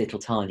 of these little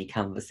tiny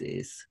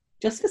canvases.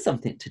 just for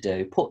something to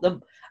do. Put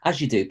them,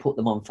 as you do, put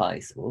them on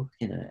Facebook,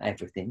 you know,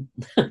 everything,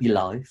 your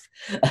life.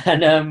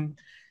 And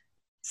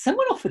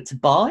someone offered to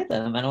buy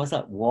them, and I was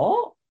like,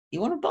 what?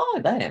 You want to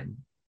buy them?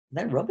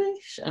 They're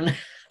rubbish. And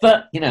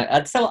but, you know,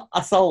 so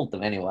I sold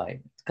them anyway,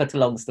 to cut a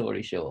long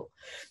story short.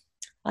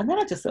 And then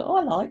I just thought, oh,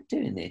 I like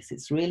doing this.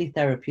 It's really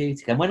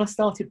therapeutic. And when I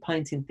started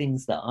painting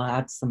things that I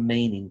had some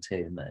meaning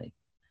to me,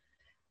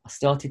 I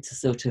started to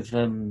sort of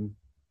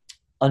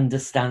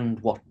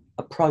understand what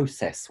a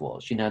process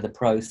was, you know, the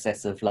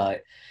process of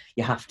like,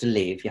 you have to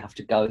live, you have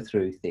to go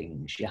through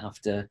things, you have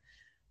to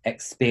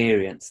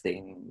experience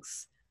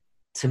things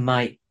to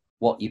make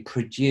what you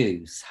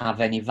produce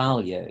have any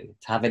value,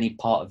 to have any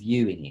part of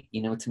you in it,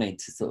 you know what I mean?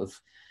 To sort of,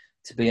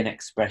 to be an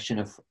expression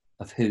of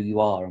who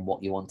you are and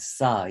what you want to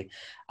say.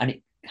 And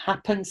it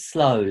happened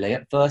slowly.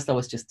 At first I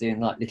was just doing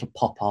like little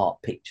pop art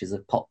pictures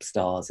of pop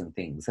stars and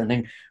things, and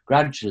then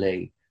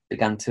gradually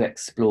began to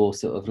explore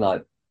sort of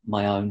like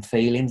my own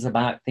feelings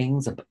about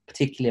things,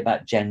 particularly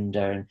about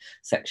gender and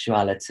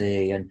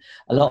sexuality. And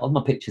a lot of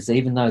my pictures,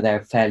 even though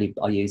they're fairly,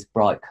 I use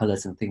bright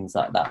colours and things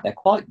like that, they're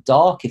quite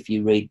dark if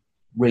you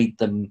read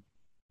them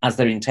as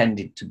they're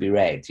intended to be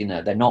read. You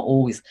know, they're not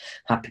always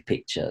happy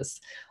pictures.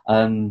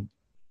 And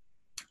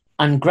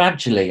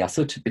gradually I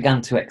sort of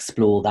began to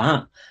explore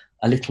that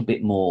a little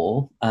bit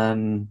more,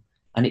 and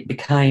it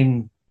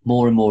became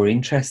more and more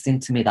interesting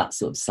to me, that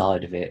sort of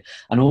side of it,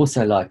 and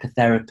also like a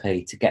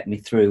therapy to get me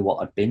through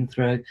what I'd been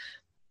through,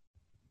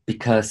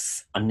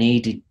 because I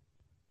needed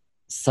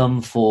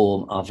some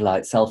form of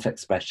like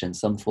self-expression,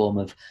 some form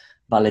of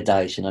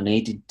validation. I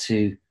needed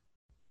to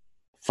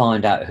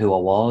find out who I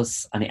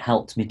was, and it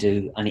helped me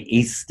do, and it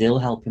is still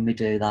helping me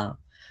do that.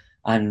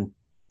 And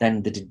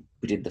then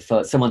we did the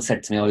first, someone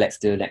said to me, oh, let's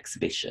do an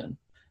exhibition.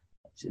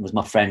 It was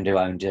my friend who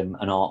owned an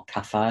art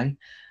cafe.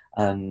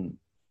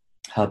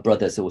 Her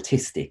brother's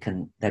autistic,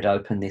 and they'd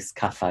opened this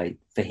cafe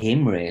for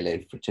him,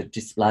 really, to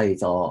display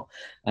his art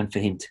and for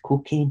him to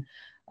cook in,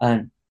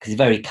 because he's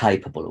very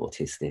capable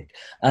autistic.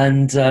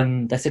 And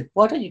they said,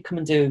 why don't you come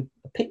and do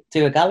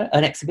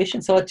an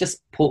exhibition? So I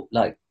just put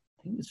like,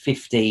 I think it was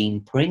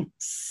 15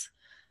 prints,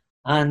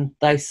 and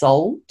they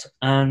sold,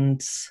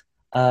 and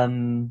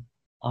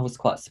I was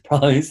quite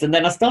surprised. And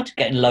then I started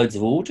getting loads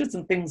of orders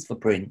and things for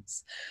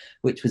prints,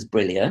 which was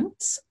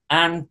brilliant.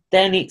 And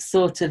then it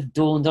sort of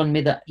dawned on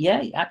me that,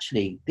 yeah,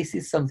 actually, this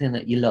is something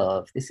that you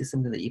love. This is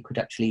something that you could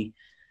actually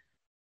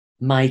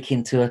make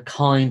into a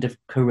kind of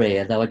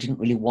career, though I didn't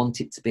really want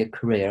it to be a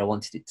career. I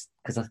wanted it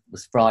because I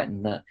was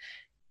frightened that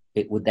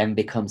it would then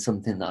become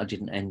something that I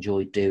didn't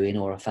enjoy doing,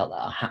 or I felt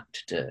that I had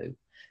to do.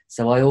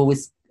 So I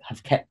always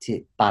have kept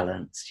it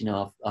balanced. You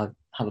know, I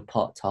have a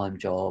part-time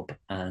job,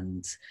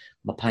 and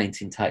my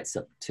painting takes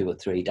up 2 or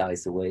 3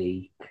 days a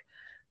week,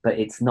 but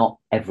it's not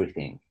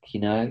everything, you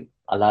know.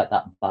 I like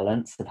that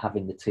balance of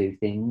having the two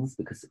things,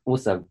 because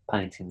also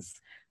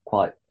painting's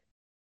quite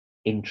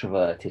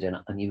introverted,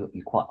 and you're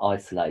quite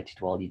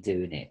isolated while you're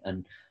doing it.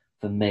 And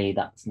for me,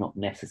 that's not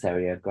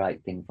necessarily a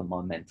great thing for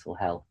my mental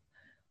health.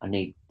 I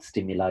need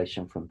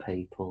stimulation from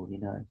people, you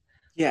know.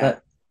 Yeah.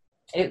 But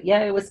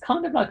it was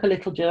kind of like a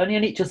little journey,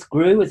 and it just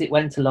grew as it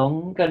went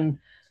along. And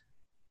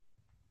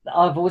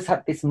I've always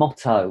had this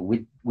motto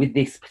with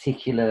this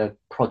particular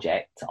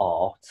project,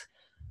 art,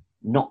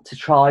 not to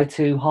try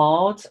too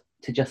hard,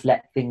 to just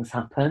let things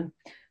happen.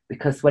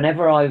 Because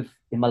whenever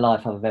in my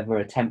life I've ever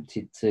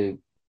attempted to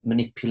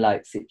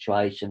manipulate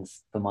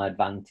situations for my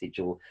advantage,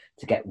 or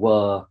to get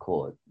work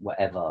or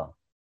whatever,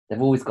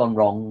 they've always gone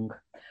wrong.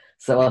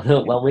 So I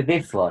thought, well, with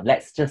this one,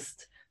 let's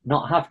just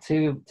not have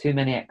too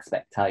many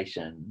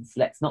expectations.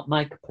 Let's not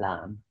make a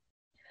plan.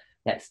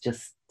 Let's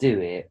just do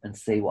it and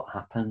see what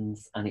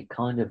happens. And it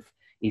kind of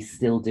is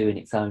still doing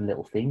its own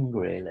little thing,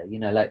 really. You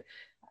know, like,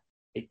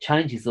 it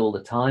changes all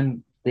the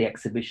time. The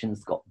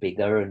exhibitions got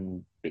bigger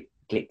and a bit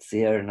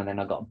glitzier, and then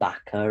I got a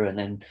backer, and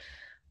then,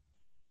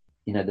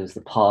 you know, there was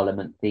the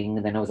Parliament thing,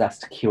 and then I was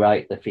asked to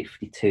curate the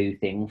 52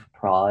 thing for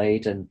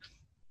Pride, and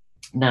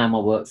now my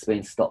work's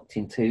being stocked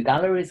in 2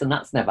 galleries, and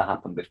that's never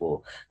happened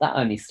before. That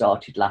only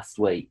started last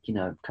week, you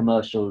know,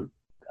 commercial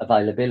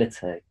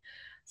availability.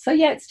 So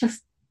yeah, it's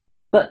just,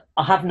 but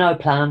I have no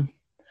plan.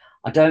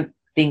 I don't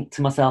think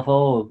to myself,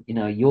 oh, you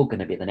know, you're going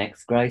to be the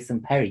next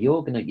Grayson Perry,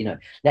 you're going to, you know,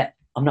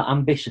 I'm not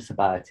ambitious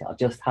about it. I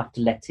just have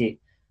to let it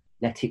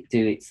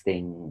do its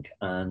thing,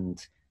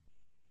 and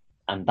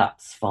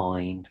that's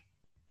fine.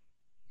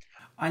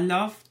 I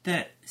love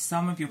that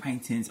some of your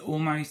paintings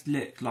almost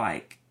look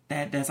like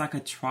there's like a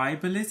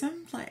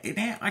tribalism like in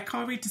it. I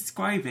can't really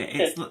describe it.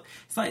 It's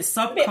like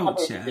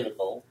subculture.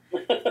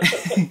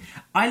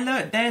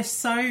 They're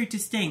so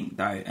distinct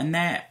though, and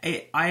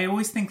I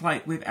always think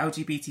like with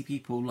LGBT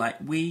people, like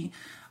we,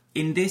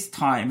 in this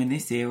time, in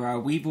this era,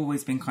 we've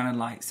always been kind of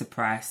like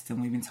suppressed,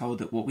 and we've been told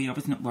that what we are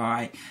is not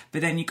right.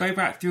 But then you go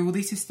back through all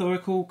these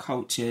historical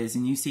cultures,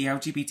 and you see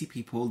LGBT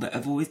people that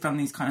have always done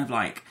these kind of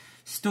like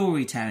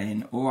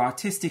storytelling or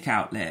artistic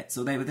outlets,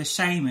 or they were the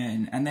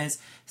shaman, and there's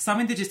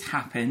something that just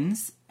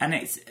happens,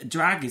 and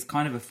drag is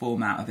kind of a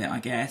form out of it, I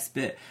guess,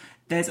 but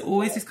there's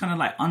always this kind of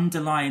like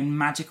underlying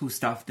magical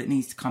stuff that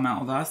needs to come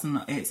out of us,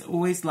 and it's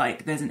always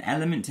like there's an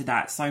element to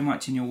that so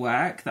much in your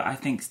work that I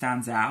think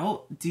stands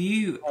out. Do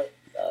you?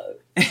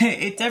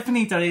 It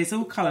definitely does. It's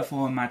all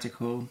colourful and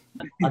magical.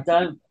 I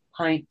don't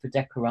paint for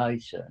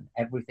decoration.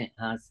 Everything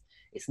has.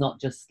 It's not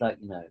just like,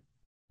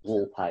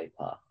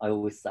 wallpaper. I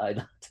always say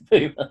that to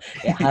people.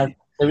 It has.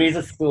 There is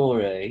a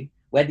story.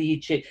 Whether you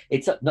choose,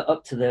 it's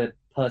up to the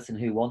person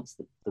who wants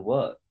the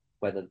work.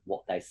 Whether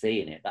what they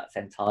see in it, that's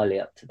entirely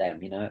up to them.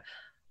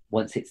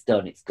 Once it's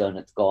done, it's done.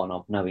 It's gone.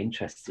 I've no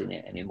interest in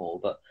it anymore.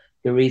 But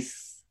there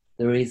is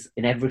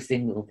in every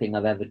single thing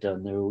I've ever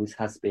done. There always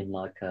has been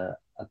like a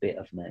bit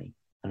of me.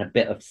 And a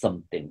bit of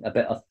something, a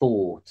bit of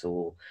thought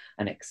or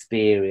an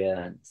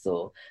experience,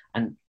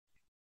 and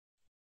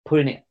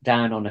putting it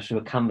down on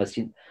a canvas.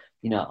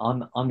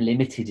 I'm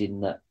limited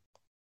in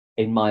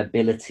my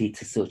ability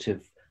to sort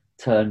of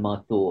turn my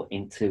thought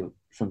into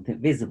something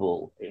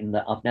visible. In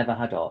that I've never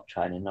had art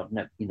training. I've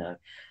never,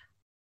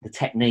 the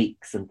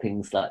techniques and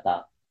things like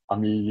that.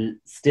 I'm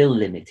still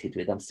limited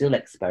with. I'm still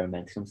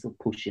experimenting. I'm still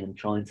pushing and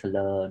trying to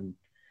learn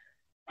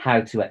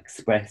how to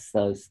express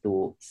those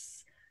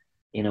thoughts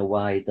in a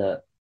way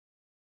that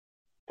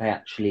they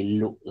actually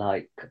look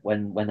like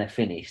when they're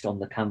finished on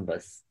the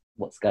canvas,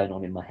 what's going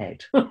on in my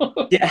head.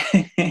 Yeah.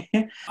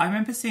 I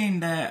remember seeing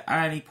the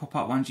early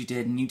pop-up ones you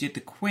did, and you did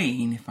the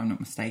Queen, if I'm not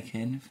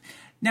mistaken.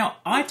 Now,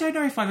 I don't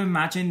know if I've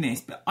imagined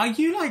this, but are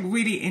you like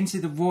really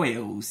into the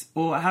royals,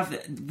 or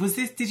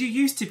did you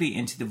used to be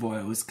into the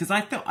royals? Because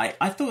I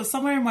thought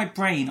somewhere in my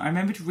brain, I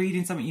remembered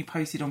reading something you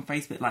posted on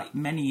Facebook like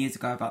many years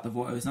ago about the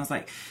royals, and I was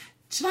like,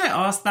 should I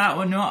ask that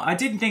or not? I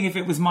didn't think if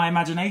it was my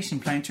imagination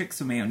playing tricks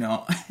on me or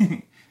not.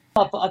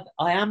 But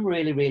I am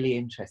really, really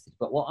interested.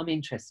 But what I'm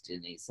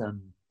interested in is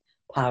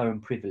power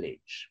and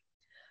privilege.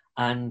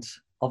 And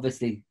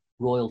obviously,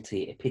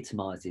 royalty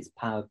epitomises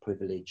power,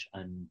 privilege,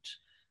 and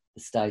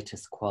the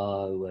status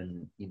quo.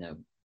 And,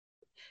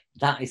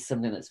 that is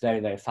something that's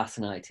very, very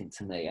fascinating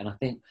to me. And I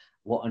think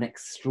what an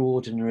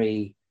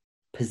extraordinary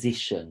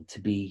position to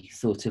be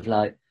sort of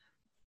like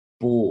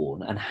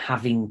born and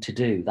having to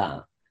do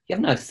that. You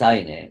have no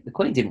say in it. The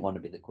Queen didn't want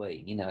to be the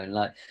Queen, and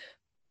like,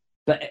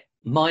 but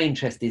my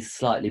interest is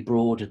slightly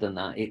broader than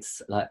that.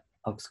 It's like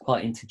I was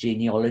quite into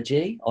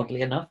genealogy,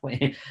 oddly enough,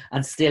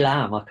 and still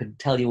am. I could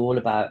tell you all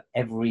about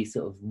every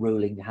sort of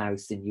ruling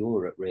house in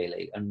Europe,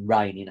 really, and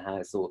reigning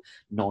house or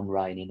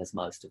non-reigning, as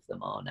most of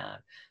them are now,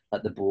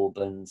 like the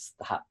Bourbons,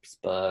 the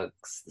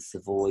Habsburgs, the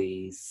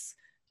Savoys,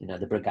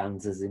 the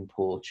Braganzas in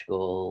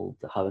Portugal,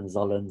 the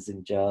Hohenzollerns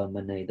in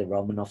Germany, the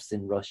Romanovs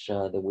in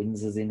Russia, the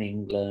Windsors in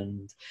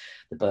England,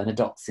 the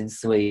Bernadottes in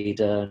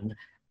Sweden.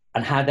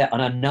 And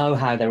I know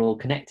how they're all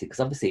connected, because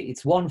obviously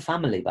it's one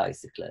family,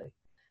 basically.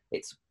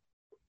 It's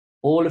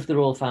all of the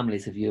royal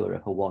families of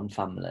Europe are one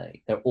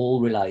family. They're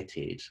all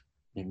related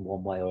in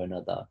one way or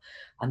another.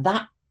 And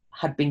that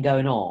had been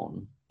going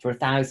on for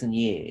 1,000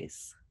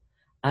 years.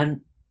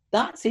 And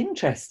that's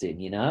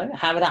interesting,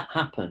 how that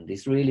happened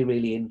is really,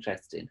 really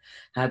interesting.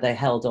 How they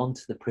held on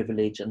to the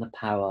privilege and the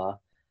power.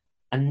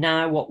 And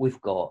now what we've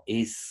got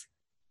is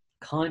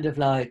kind of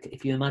like,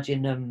 if you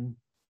imagine a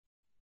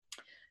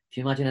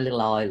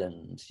little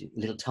island, a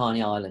little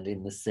tiny island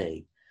in the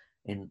sea,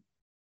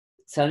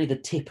 it's only the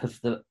tip of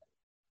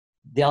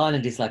the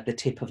island is like the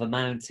tip of a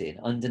mountain.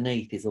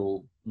 Underneath is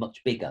all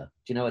much bigger.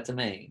 Do you know what I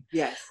mean?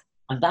 Yes.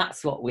 And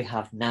that's what we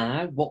have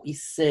now. What you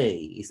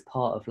see is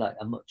part of like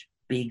a much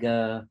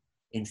bigger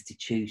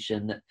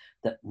institution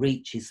that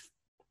reaches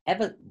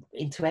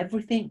into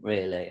everything,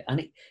 really.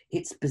 And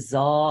it's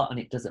bizarre, and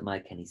it doesn't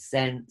make any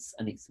sense,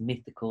 and it's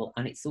mythical,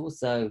 and it's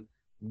also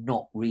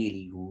not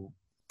really,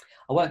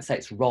 I won't say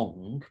it's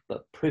wrong,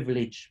 but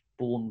when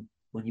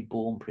you're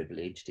born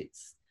privileged,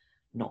 it's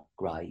not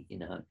great,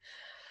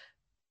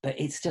 But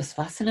it's just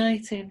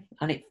fascinating,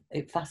 and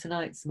it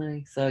fascinates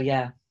me. So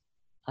yeah,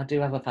 I do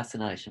have a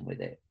fascination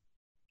with it.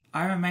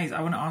 I'm amazed.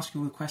 I want to ask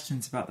you all the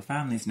questions about the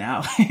families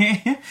now.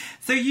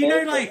 So,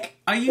 like,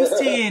 are you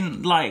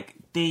seeing, like,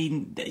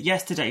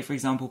 yesterday, for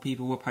example,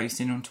 people were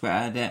posting on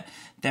Twitter that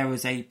there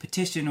was a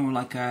petition or,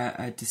 like,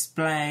 a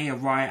display, a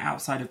riot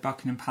outside of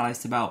Buckingham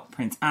Palace about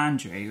Prince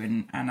Andrew.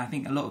 And I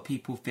think a lot of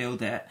people feel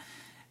that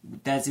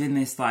there's been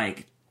this,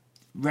 like,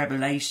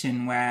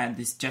 revelation where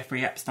this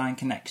Jeffrey Epstein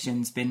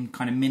connection's been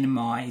kind of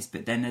minimised,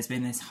 but then there's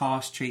been this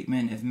harsh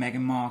treatment of Meghan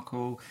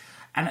Markle.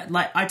 And,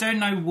 like, I don't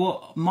know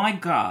what my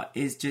gut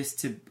is, just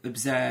to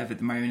observe at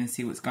the moment and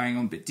see what's going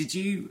on. But do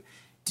you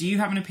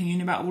have an opinion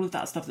about all of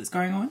that stuff that's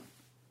going on?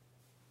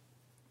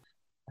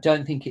 I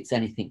don't think it's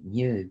anything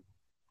new.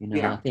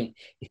 Yeah. I think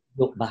if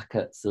you look back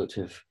at sort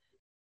of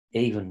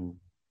even,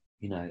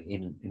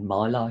 in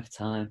my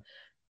lifetime,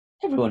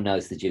 everyone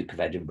knows the Duke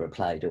of Edinburgh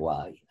played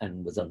away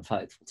and was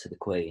unfaithful to the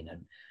Queen.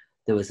 And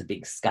there was a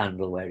big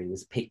scandal where he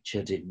was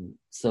pictured in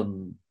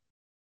some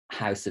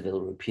house of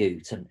ill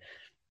repute, and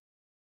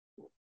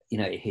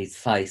his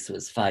face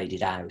was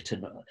faded out,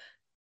 and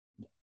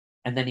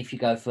then if you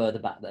go further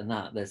back than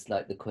that, there's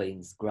like the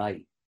Queen's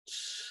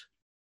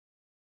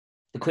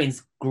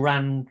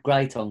grand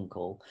great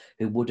uncle,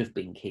 who would have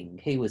been king.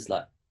 He was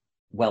like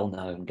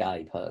well-known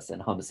gay person,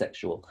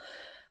 homosexual,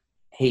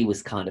 he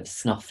was kind of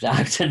snuffed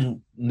out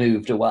and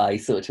moved away,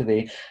 sort of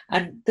thing.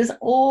 And there's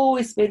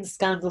always been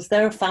scandals.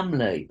 They're a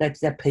family,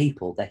 they're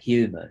people, they're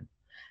human.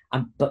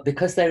 But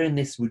because they're in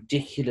this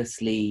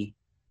ridiculously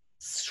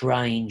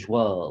strange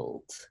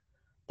world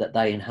that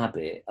they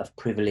inhabit, of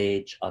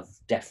privilege, of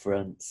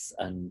deference,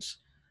 and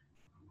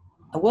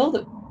a world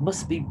that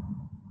must be,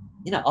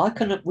 you know,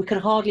 we can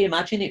hardly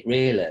imagine it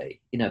really,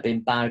 you know,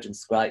 being bowed and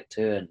scraped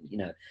to, and, you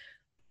know,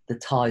 the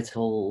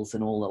titles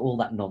and all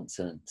that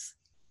nonsense.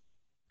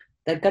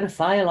 They're going to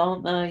fail,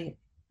 aren't they?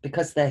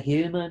 Because they're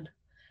human,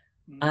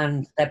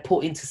 and they're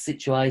put into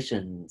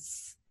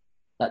situations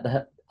like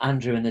the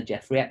Andrew and the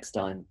Jeffrey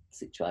Epstein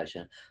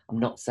situation. I'm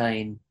not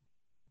saying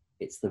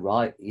it's the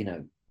right, you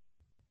know,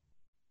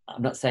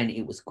 I'm not saying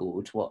it was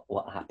good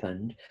what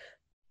happened,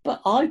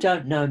 but I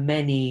don't know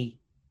many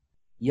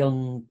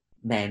young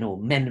men, or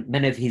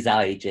men of his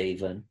age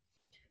even,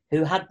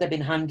 who, had they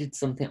been handed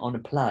something on a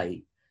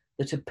plate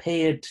that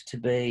appeared to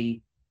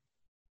be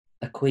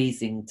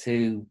acquiescing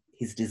to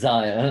his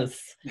desires,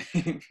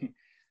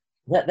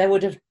 that they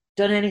would have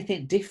done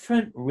anything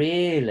different,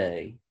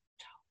 really,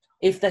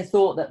 if they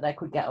thought that they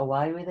could get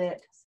away with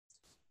it.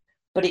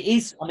 But it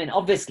is, I mean,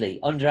 obviously,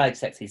 underage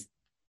sex is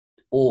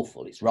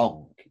awful. It's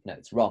wrong. You know,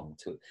 it's wrong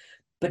to.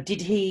 But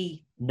did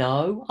he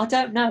know? I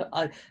don't know.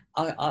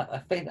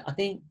 I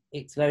think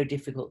it's very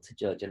difficult to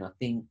judge, and I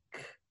think,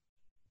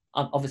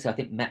 obviously,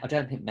 I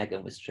don't think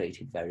Meghan was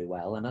treated very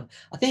well, and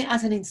I think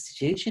as an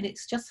institution,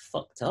 it's just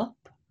fucked up.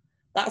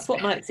 That's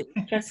what makes it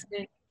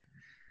interesting.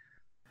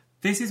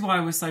 This is why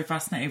I was so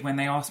fascinated when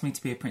they asked me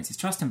to be a Prince's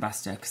Trust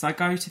ambassador, because I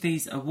go to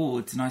these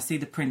awards and I see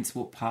the Prince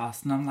walk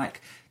past and I'm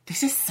like,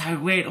 this is so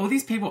weird. All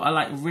these people are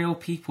like real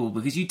people,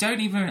 because I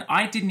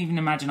didn't even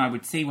imagine I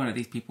would see one of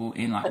these people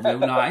in like real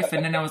life.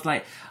 And then I was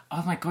like,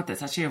 oh my God,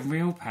 that's actually a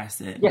real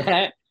person.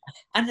 Yeah.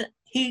 And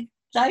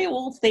they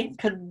all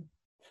think and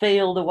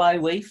feel the way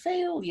we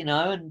feel, you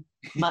know, and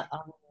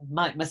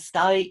make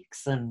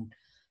mistakes and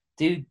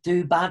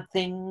do bad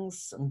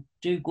things and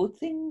do good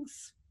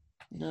things.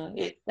 You know,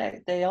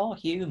 they are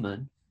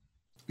human.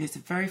 It's a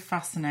very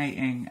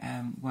fascinating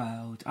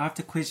world. I have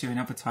to quiz you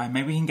another time.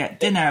 Maybe we can get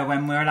dinner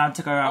when we're allowed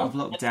to go out of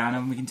lockdown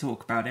and we can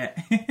talk about it.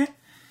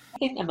 I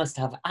think they must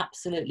have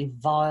absolutely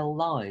vile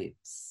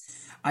lives.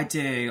 I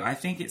do. I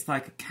think it's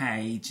like a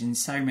cage in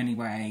so many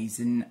ways.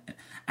 And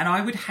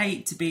I would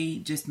hate to be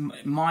just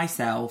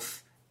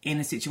myself in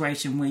a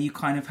situation where you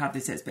kind of have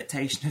this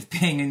expectation of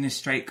being in a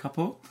straight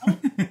couple.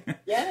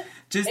 Yeah.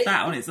 Just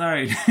that on its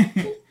own.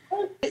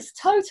 It's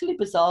totally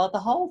bizarre. The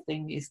whole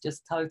thing is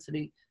just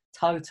totally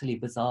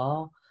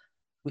bizarre,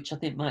 which I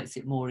think makes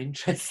it more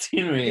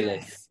interesting, really.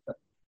 Yes. But,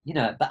 you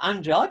know, but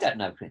Andrew, I don't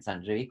know Prince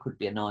Andrew. He could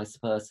be a nice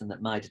person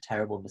that made a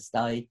terrible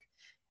mistake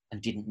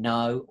and didn't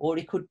know, or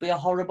he could be a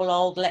horrible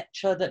old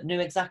lecher that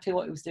knew exactly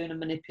what he was doing and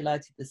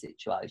manipulated the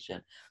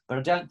situation. But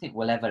I don't think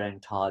we'll ever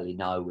entirely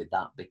know with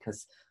that,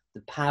 because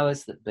the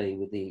powers that be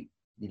with the,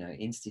 you know,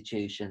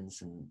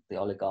 institutions and the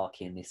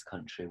oligarchy in this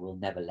country will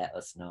never let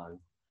us know,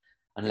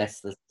 unless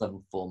there's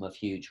some form of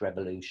huge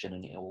revolution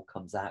and it all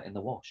comes out in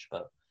the wash.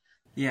 But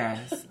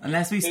yes,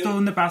 unless we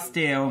storm the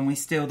Bastille and we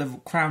steal the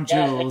crown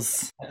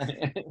jewels.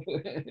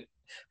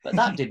 But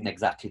that didn't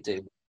exactly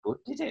do good,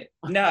 did it?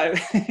 No.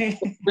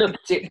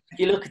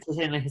 You look at it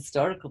in a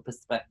historical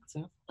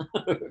perspective.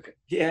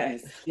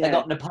 Yes. Yeah. They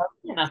got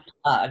Napoleon after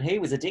that, and he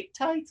was a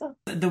dictator.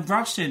 The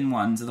Russian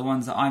ones are the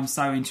ones that I'm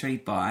so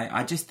intrigued by.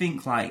 I just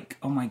think, like,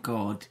 oh my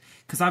God,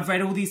 because I've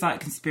read all these like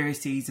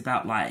conspiracies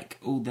about like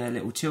all the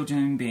little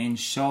children being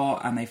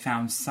shot, and they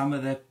found some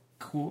of the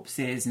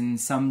corpses, and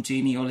some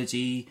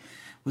genealogy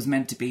was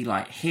meant to be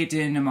like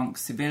hidden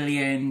amongst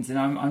civilians, and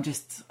I'm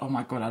just, oh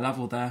my God, I love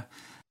all the.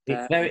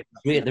 It's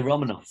the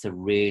Romanovs are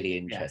really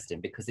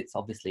interesting, because it's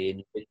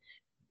obviously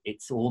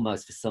it's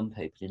almost for some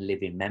people in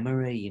living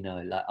memory. You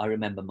know, like I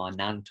remember my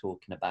nan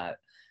talking about,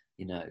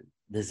 you know,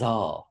 the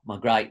Tsar, my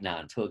great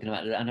nan talking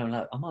about it, and I'm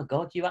like, oh my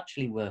God, you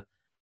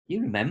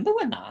remember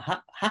when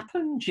that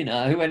happened? You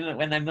know,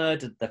 when they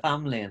murdered the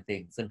family and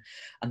things, and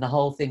the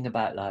whole thing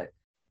about like,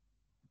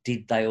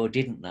 did they or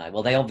didn't they?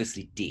 Well, they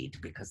obviously did,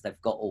 because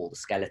they've got all the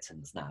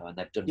skeletons now, and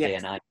they've done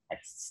DNA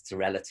tests to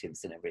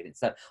relatives and everything.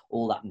 So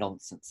all that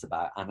nonsense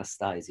about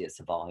Anastasia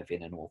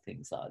surviving and all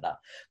things like that.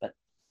 But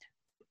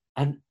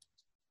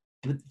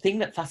the thing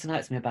that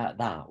fascinates me about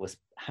that was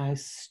how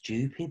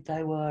stupid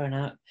they were, and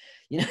how,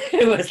 you know,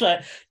 it was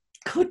like,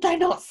 could they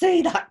not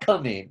see that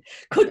coming?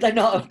 Could they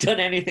not have done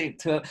anything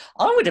to it?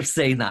 I would have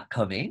seen that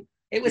coming.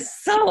 It was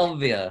so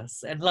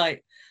obvious, and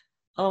like,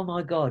 oh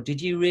my God,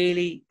 did you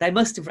really? They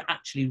must have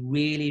actually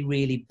really,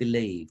 really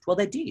believed. Well,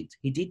 they did.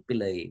 He did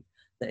believe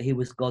that he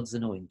was God's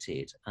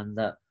anointed and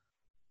that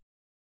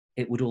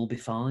it would all be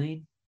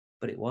fine,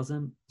 but it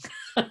wasn't.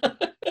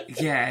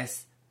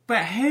 Yes.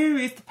 But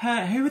who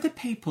are the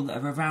people that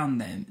are around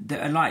them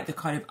that are like the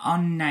kind of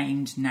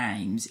unnamed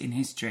names in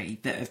history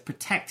that have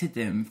protected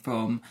them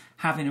from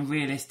having a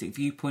realistic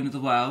viewpoint of the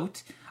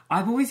world?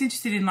 I'm always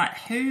interested in like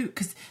who,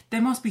 because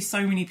there must be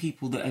so many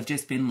people that have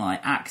just been like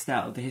axed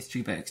out of the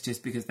history books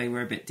just because they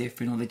were a bit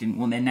different or they didn't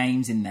want their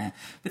names in there.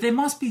 But there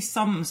must be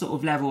some sort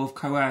of level of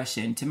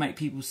coercion to make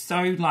people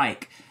so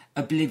like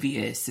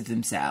oblivious of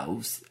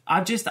themselves.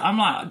 I'm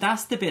like,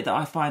 that's the bit that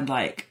I find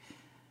like,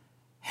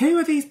 who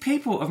are these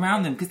people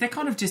around them? Because they're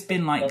kind of just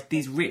been like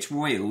these rich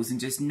royals and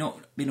just not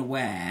been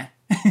aware.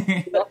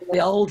 The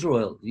old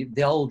royalty,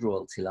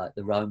 like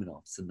the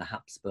Romanovs and the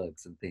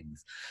Habsburgs and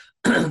things,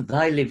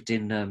 they lived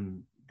in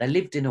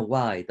a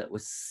way that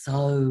was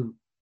so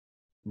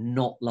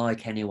not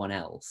like anyone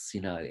else.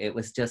 You know, it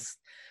was just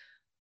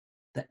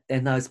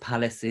in those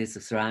palaces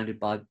are surrounded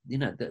by, you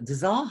know, the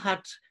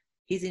Tsar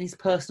he's in his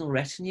personal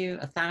retinue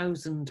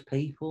 1,000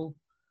 people,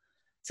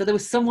 so there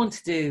was someone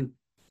to do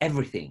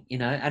everything, you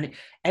know, and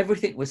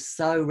everything was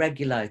so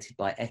regulated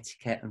by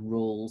etiquette and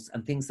rules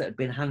and things that had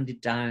been handed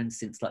down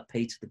since like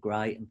Peter the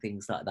Great and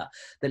things like that,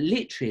 that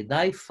literally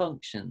they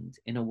functioned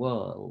in a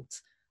world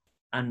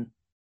and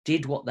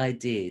did what they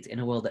did in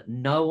a world that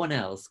no one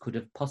else could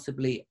have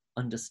possibly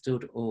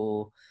understood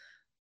or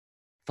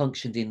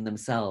functioned in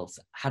themselves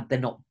had they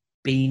not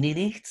been in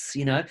it,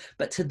 you know.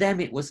 But to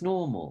them it was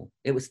normal,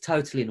 it was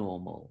totally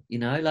normal, you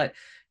know, like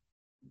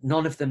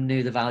none of them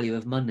knew the value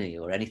of money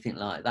or anything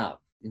like that.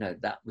 You know,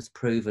 that was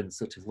proven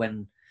sort of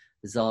when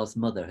the Tsar's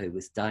mother, who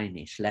was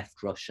Danish,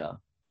 left Russia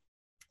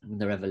in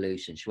the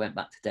revolution. She went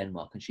back to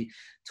Denmark and she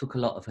took a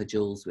lot of her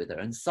jewels with her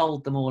and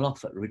sold them all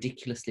off at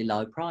ridiculously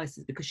low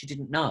prices because she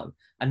didn't know.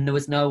 And there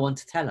was no one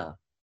to tell her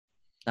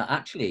that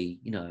actually,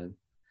 you know, you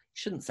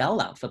shouldn't sell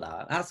that for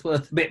that. That's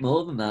worth a bit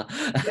more than that.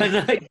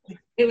 And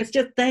it was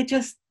just, they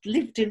just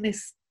lived in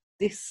this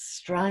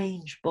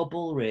strange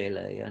bubble,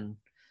 really. And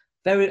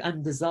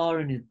the Tsar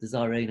and the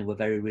Tsarina were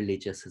very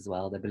religious as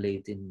well. They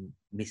believed in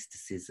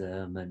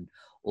mysticism and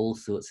all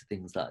sorts of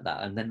things like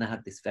that. And then they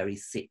had this very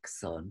sick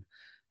son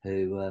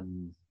who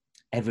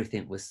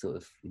everything was sort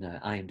of, you know,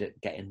 aimed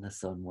at getting the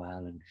son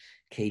well and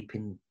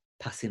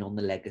passing on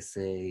the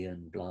legacy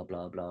and blah,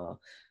 blah, blah.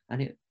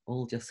 And it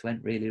all just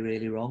went really,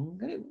 really wrong.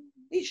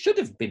 It should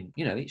have been,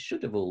 you know, it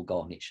should have all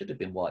gone. It should have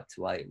been wiped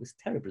away. It was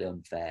terribly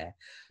unfair.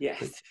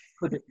 Yes.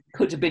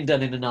 Could have been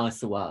done in a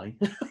nicer way.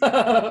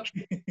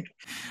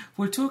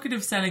 We're talking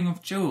of selling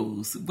off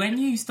jewels. When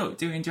you stopped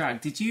doing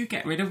drag, did you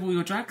get rid of all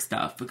your drag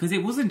stuff? Because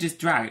it wasn't just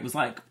drag, it was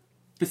like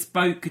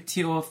bespoke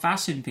couture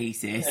fashion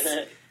pieces.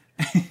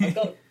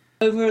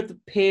 Over the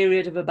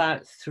period of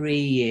about 3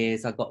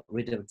 years, I got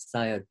rid of,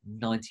 say,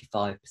 95%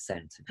 of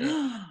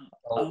it.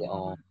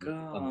 Oh my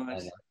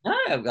God. No,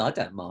 I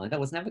don't mind. I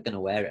was never going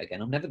to wear it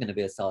again. I'm never going to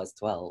be a size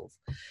 12.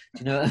 Do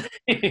you know what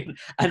I mean?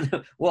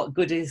 And what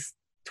good is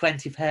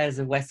 20 pairs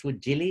of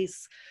Westwood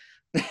Gillies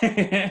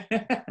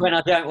when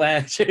I don't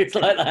wear shoes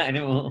like that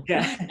anymore?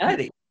 Yeah. No,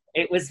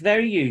 it was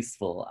very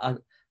useful.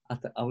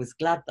 I was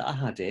glad that I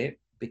had it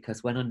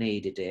because when I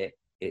needed it,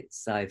 it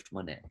saved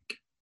my neck.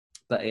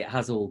 But it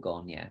has all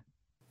gone, yeah.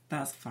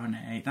 That's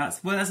funny.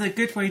 That's a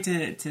good way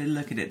to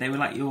look at it. They were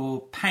like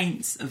your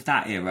paints of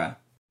that era.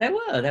 They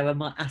were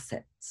my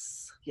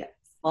assets. Yes.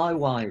 Buy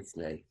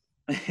wisely.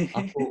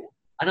 I thought,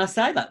 and I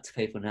say that to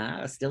people now.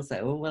 I still say,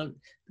 oh, well,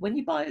 when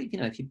you buy, you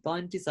know, if you buy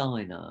a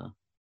designer,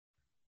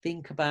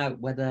 think about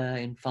whether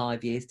in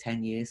 5 years,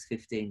 10 years,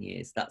 15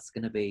 years, that's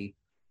going to be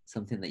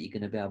something that you're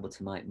going to be able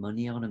to make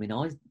money on. I mean,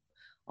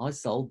 I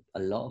sold a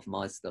lot of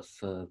my stuff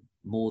for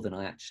more than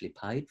I actually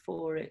paid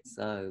for it.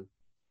 So,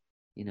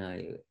 you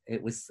know, I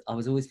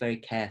was always very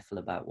careful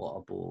about what I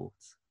bought.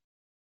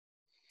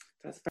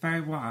 That's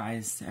very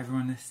wise to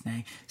everyone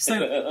listening.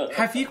 So,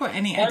 have you got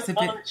any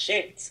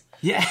exhibits?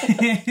 Yeah.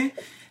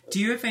 Do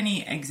you have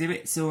any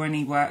exhibits or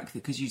any work,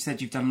 because you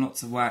said you've done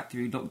lots of work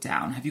through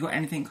lockdown, have you got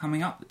anything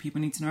coming up that people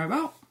need to know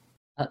about?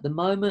 At the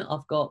moment, I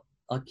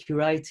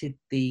curated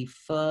the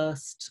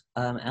first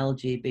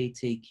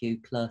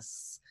LGBTQ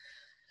plus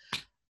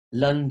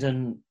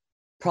London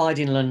Pride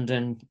in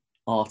London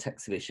art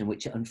exhibition,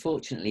 which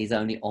unfortunately is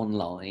only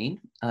online,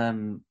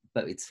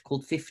 but it's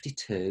called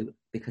 52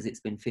 because it's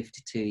been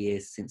 52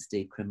 years since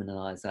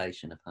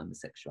decriminalisation of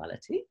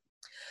homosexuality,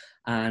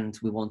 and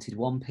we wanted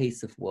one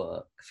piece of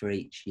work for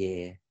each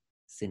year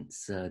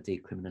since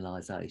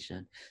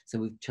decriminalisation. So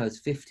we chose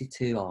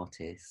 52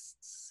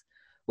 artists.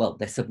 Well,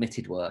 they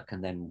submitted work,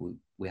 and then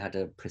we had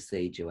a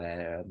procedure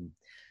where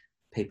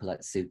people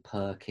like Sue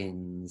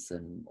Perkins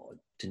and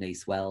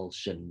Denise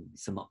Welsh and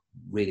some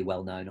really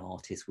well-known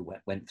artists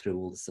went through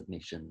all the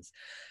submissions,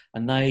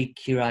 and they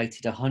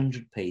curated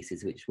 100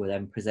 pieces which were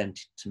then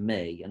presented to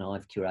me, and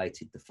I've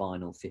curated the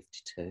final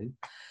 52.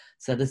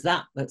 So there's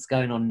that's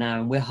going on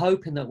now, and we're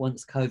hoping that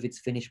once COVID's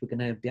finished, we're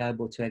going to be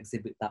able to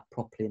exhibit that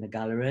properly in a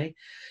gallery.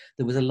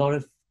 There was a lot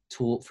of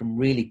talk from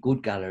really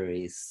good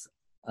galleries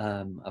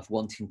of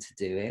wanting to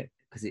do it,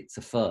 because it's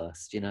a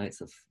first, you know,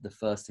 it's the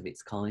first of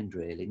its kind,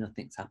 really.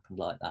 Nothing's happened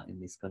like that in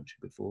this country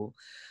before.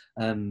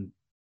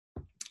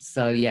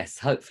 So yes,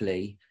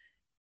 hopefully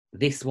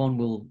this one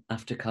will,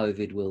 after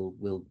COVID,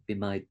 will be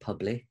made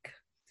public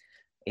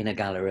in a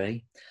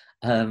gallery,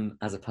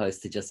 as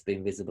opposed to just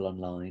being visible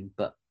online.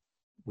 But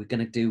we're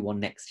going to do one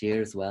next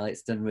year as well.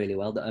 It's done really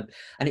well.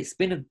 And it's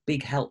been a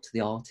big help to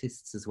the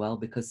artists as well,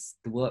 because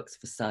the work's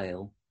for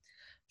sale.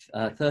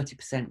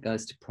 30%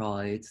 goes to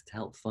Pride to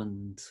help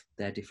fund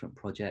their different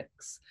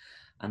projects,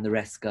 and the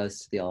rest goes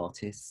to the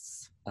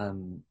artists,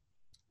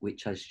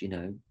 which, as you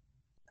know,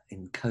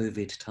 in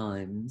COVID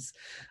times,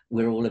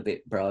 we're all a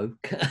bit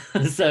broke.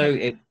 So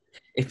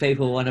if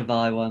people want to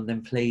buy one,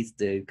 then please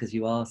do, because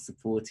you are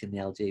supporting the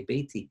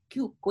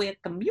LGBTQ queer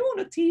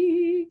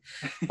community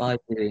by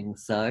doing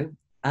so.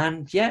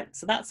 And yeah,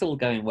 so that's all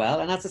going well.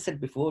 And as I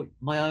said before,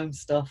 my own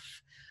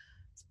stuff,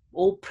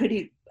 all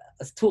pretty,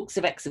 as talks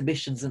of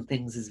exhibitions and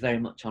things, is very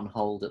much on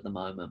hold at the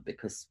moment,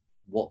 because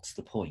what's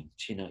the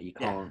point? You know, you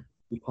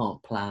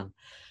can't plan.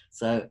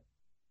 So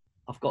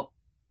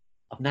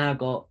I've now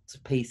got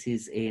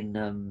pieces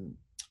in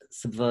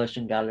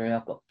Subversion Gallery.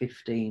 I've got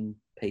 15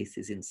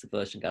 pieces in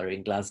Subversion Gallery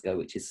in Glasgow,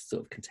 which is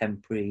sort of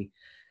contemporary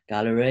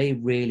gallery,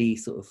 really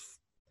sort of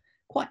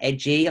quite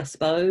edgy, I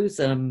suppose.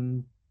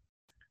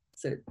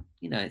 So,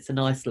 you know, it's a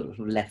nice little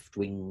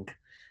left-wing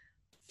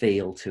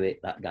feel to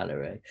it, that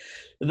gallery.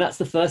 And that's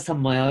the first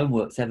time my own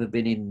work's ever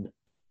been in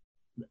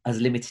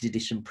as limited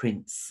edition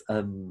prints,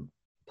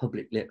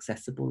 publicly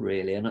accessible,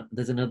 really. And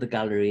there's another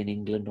gallery in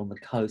England on the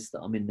coast that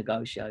I'm in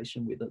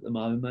negotiation with at the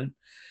moment,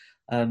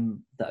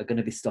 that are going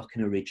to be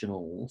stocking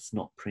originals,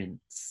 not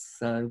prints.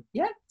 So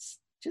yeah, it's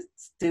just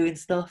doing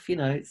stuff, you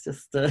know, it's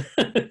just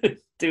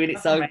doing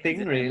its own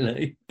thing,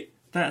 really.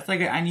 That's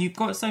like, and you've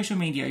got social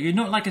media. You're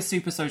not like a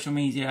super social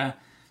media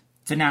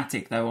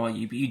fanatic, though, are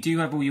you? But you do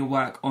have all your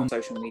work on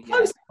social media. I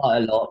post quite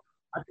a lot.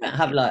 I don't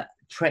have like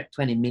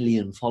 20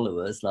 million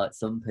followers like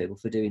some people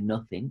for doing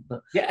nothing,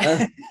 but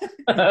yeah.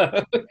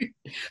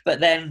 But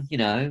then, you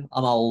know,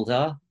 I'm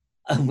older,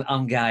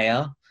 I'm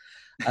gayer,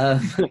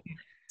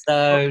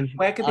 so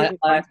where could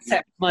I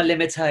accept my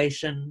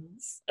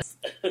limitations.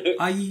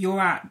 You're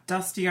at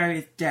Dusty O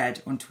is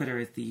Dead on Twitter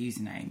is the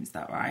username, is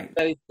that right?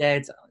 So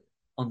Dead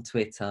on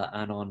Twitter,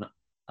 and on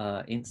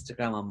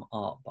Instagram I'm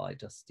Art by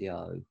Dusty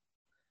O.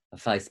 On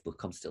Facebook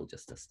I'm still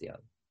just Dusty O.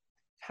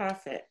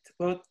 Perfect.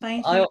 Well,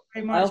 thank you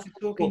very much for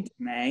talking to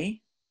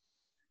me.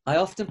 I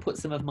often put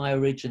some of my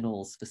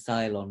originals for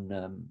sale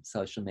on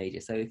social media.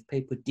 So if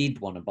people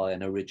did want to buy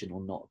an original,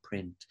 not a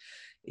print,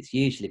 it's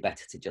usually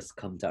better to just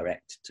come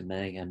direct to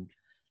me. And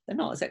they're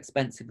not as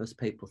expensive as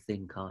people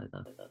think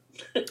either.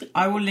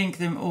 I will link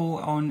them all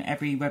on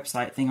every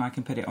website thing I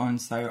can put it on.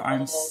 So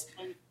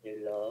thank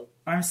you, love.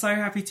 I'm so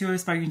happy to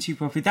have spoken to you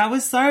properly. That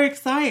was so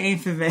exciting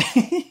for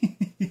me.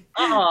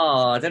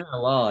 Oh, I don't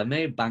know why.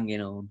 Maybe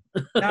banging on.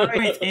 No,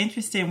 it's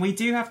interesting. We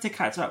do have to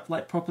catch up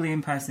like properly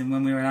in person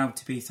when we're allowed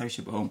to be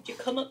sociable. Do you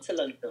come up to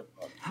London?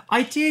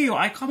 I do.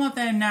 I come up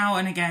there now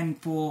and again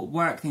for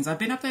work things. I've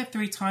been up there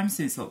 3 times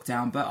since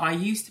lockdown, but I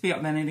used to be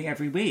up there nearly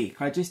every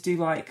week. I just do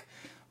like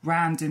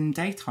random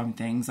daytime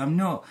things. I'm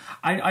not.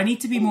 I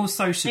need to be more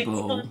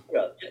sociable.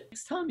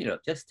 Next time you're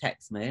up, just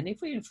text me, and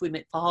if we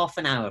meet for half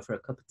an hour for a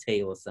cup of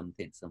tea or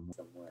something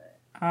somewhere.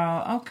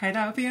 Oh, okay,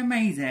 that would be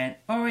amazing.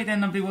 All right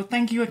then, lovely. Well,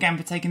 thank you again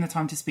for taking the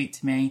time to speak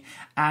to me,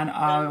 and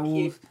I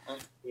will.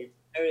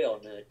 Very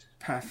honoured.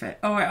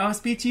 Perfect. All right, I'll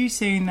speak to you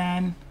soon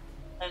then.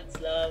 Thanks,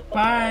 love.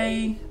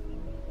 Bye.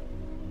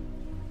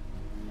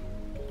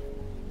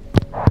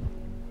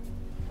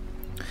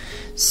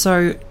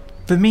 So,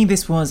 for me,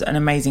 this was an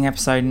amazing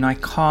episode, and I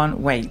can't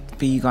wait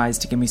for you guys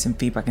to give me some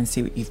feedback and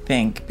see what you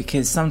think,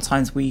 because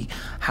sometimes we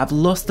have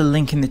lost the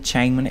link in the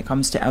chain when it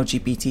comes to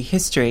LGBT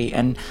history,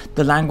 and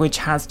the language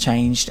has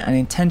changed and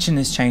intention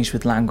has changed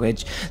with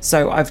language.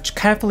 So I've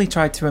carefully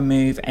tried to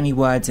remove any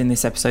words in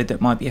this episode that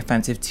might be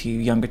offensive to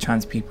younger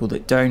trans people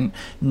that don't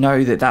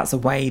know that that's a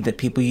way that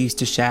people used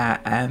to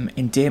share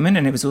endearment,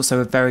 and it was also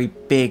a very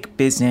big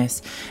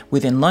business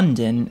within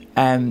London.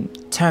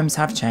 Terms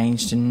have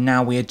changed and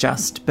now we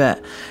adjust,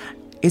 but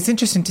it's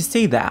interesting to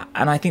see that,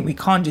 and I think we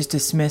can't just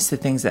dismiss the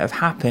things that have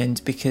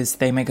happened because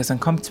they make us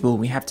uncomfortable.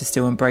 We have to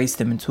still embrace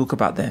them and talk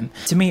about them.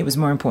 To me, it was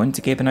more important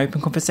to give an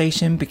open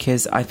conversation,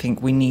 because I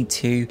think we need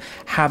to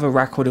have a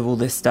record of all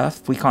this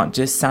stuff. We can't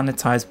just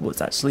sanitize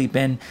what's actually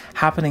been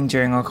happening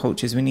during our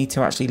cultures. We need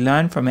to actually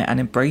learn from it and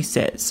embrace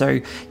it. So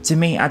to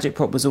me,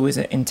 Agitprop was always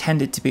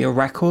intended to be a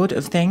record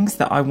of things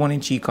that I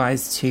wanted you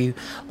guys to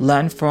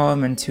learn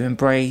from and to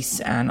embrace,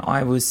 and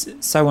I was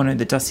so honoured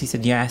that Dusty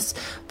said yes.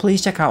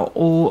 Please check out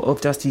all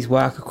of Dusty's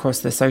work across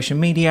their social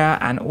media,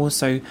 and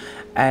also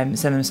send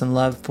them some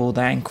love for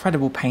their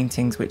incredible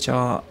paintings, which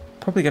are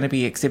probably going to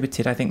be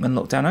exhibited, I think, when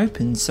lockdown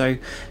opens. So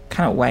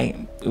cannot wait.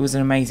 It was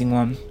an amazing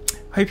one.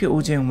 Hope you're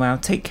all doing well.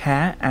 Take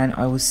care, and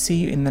I will see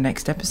you in the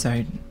next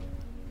episode.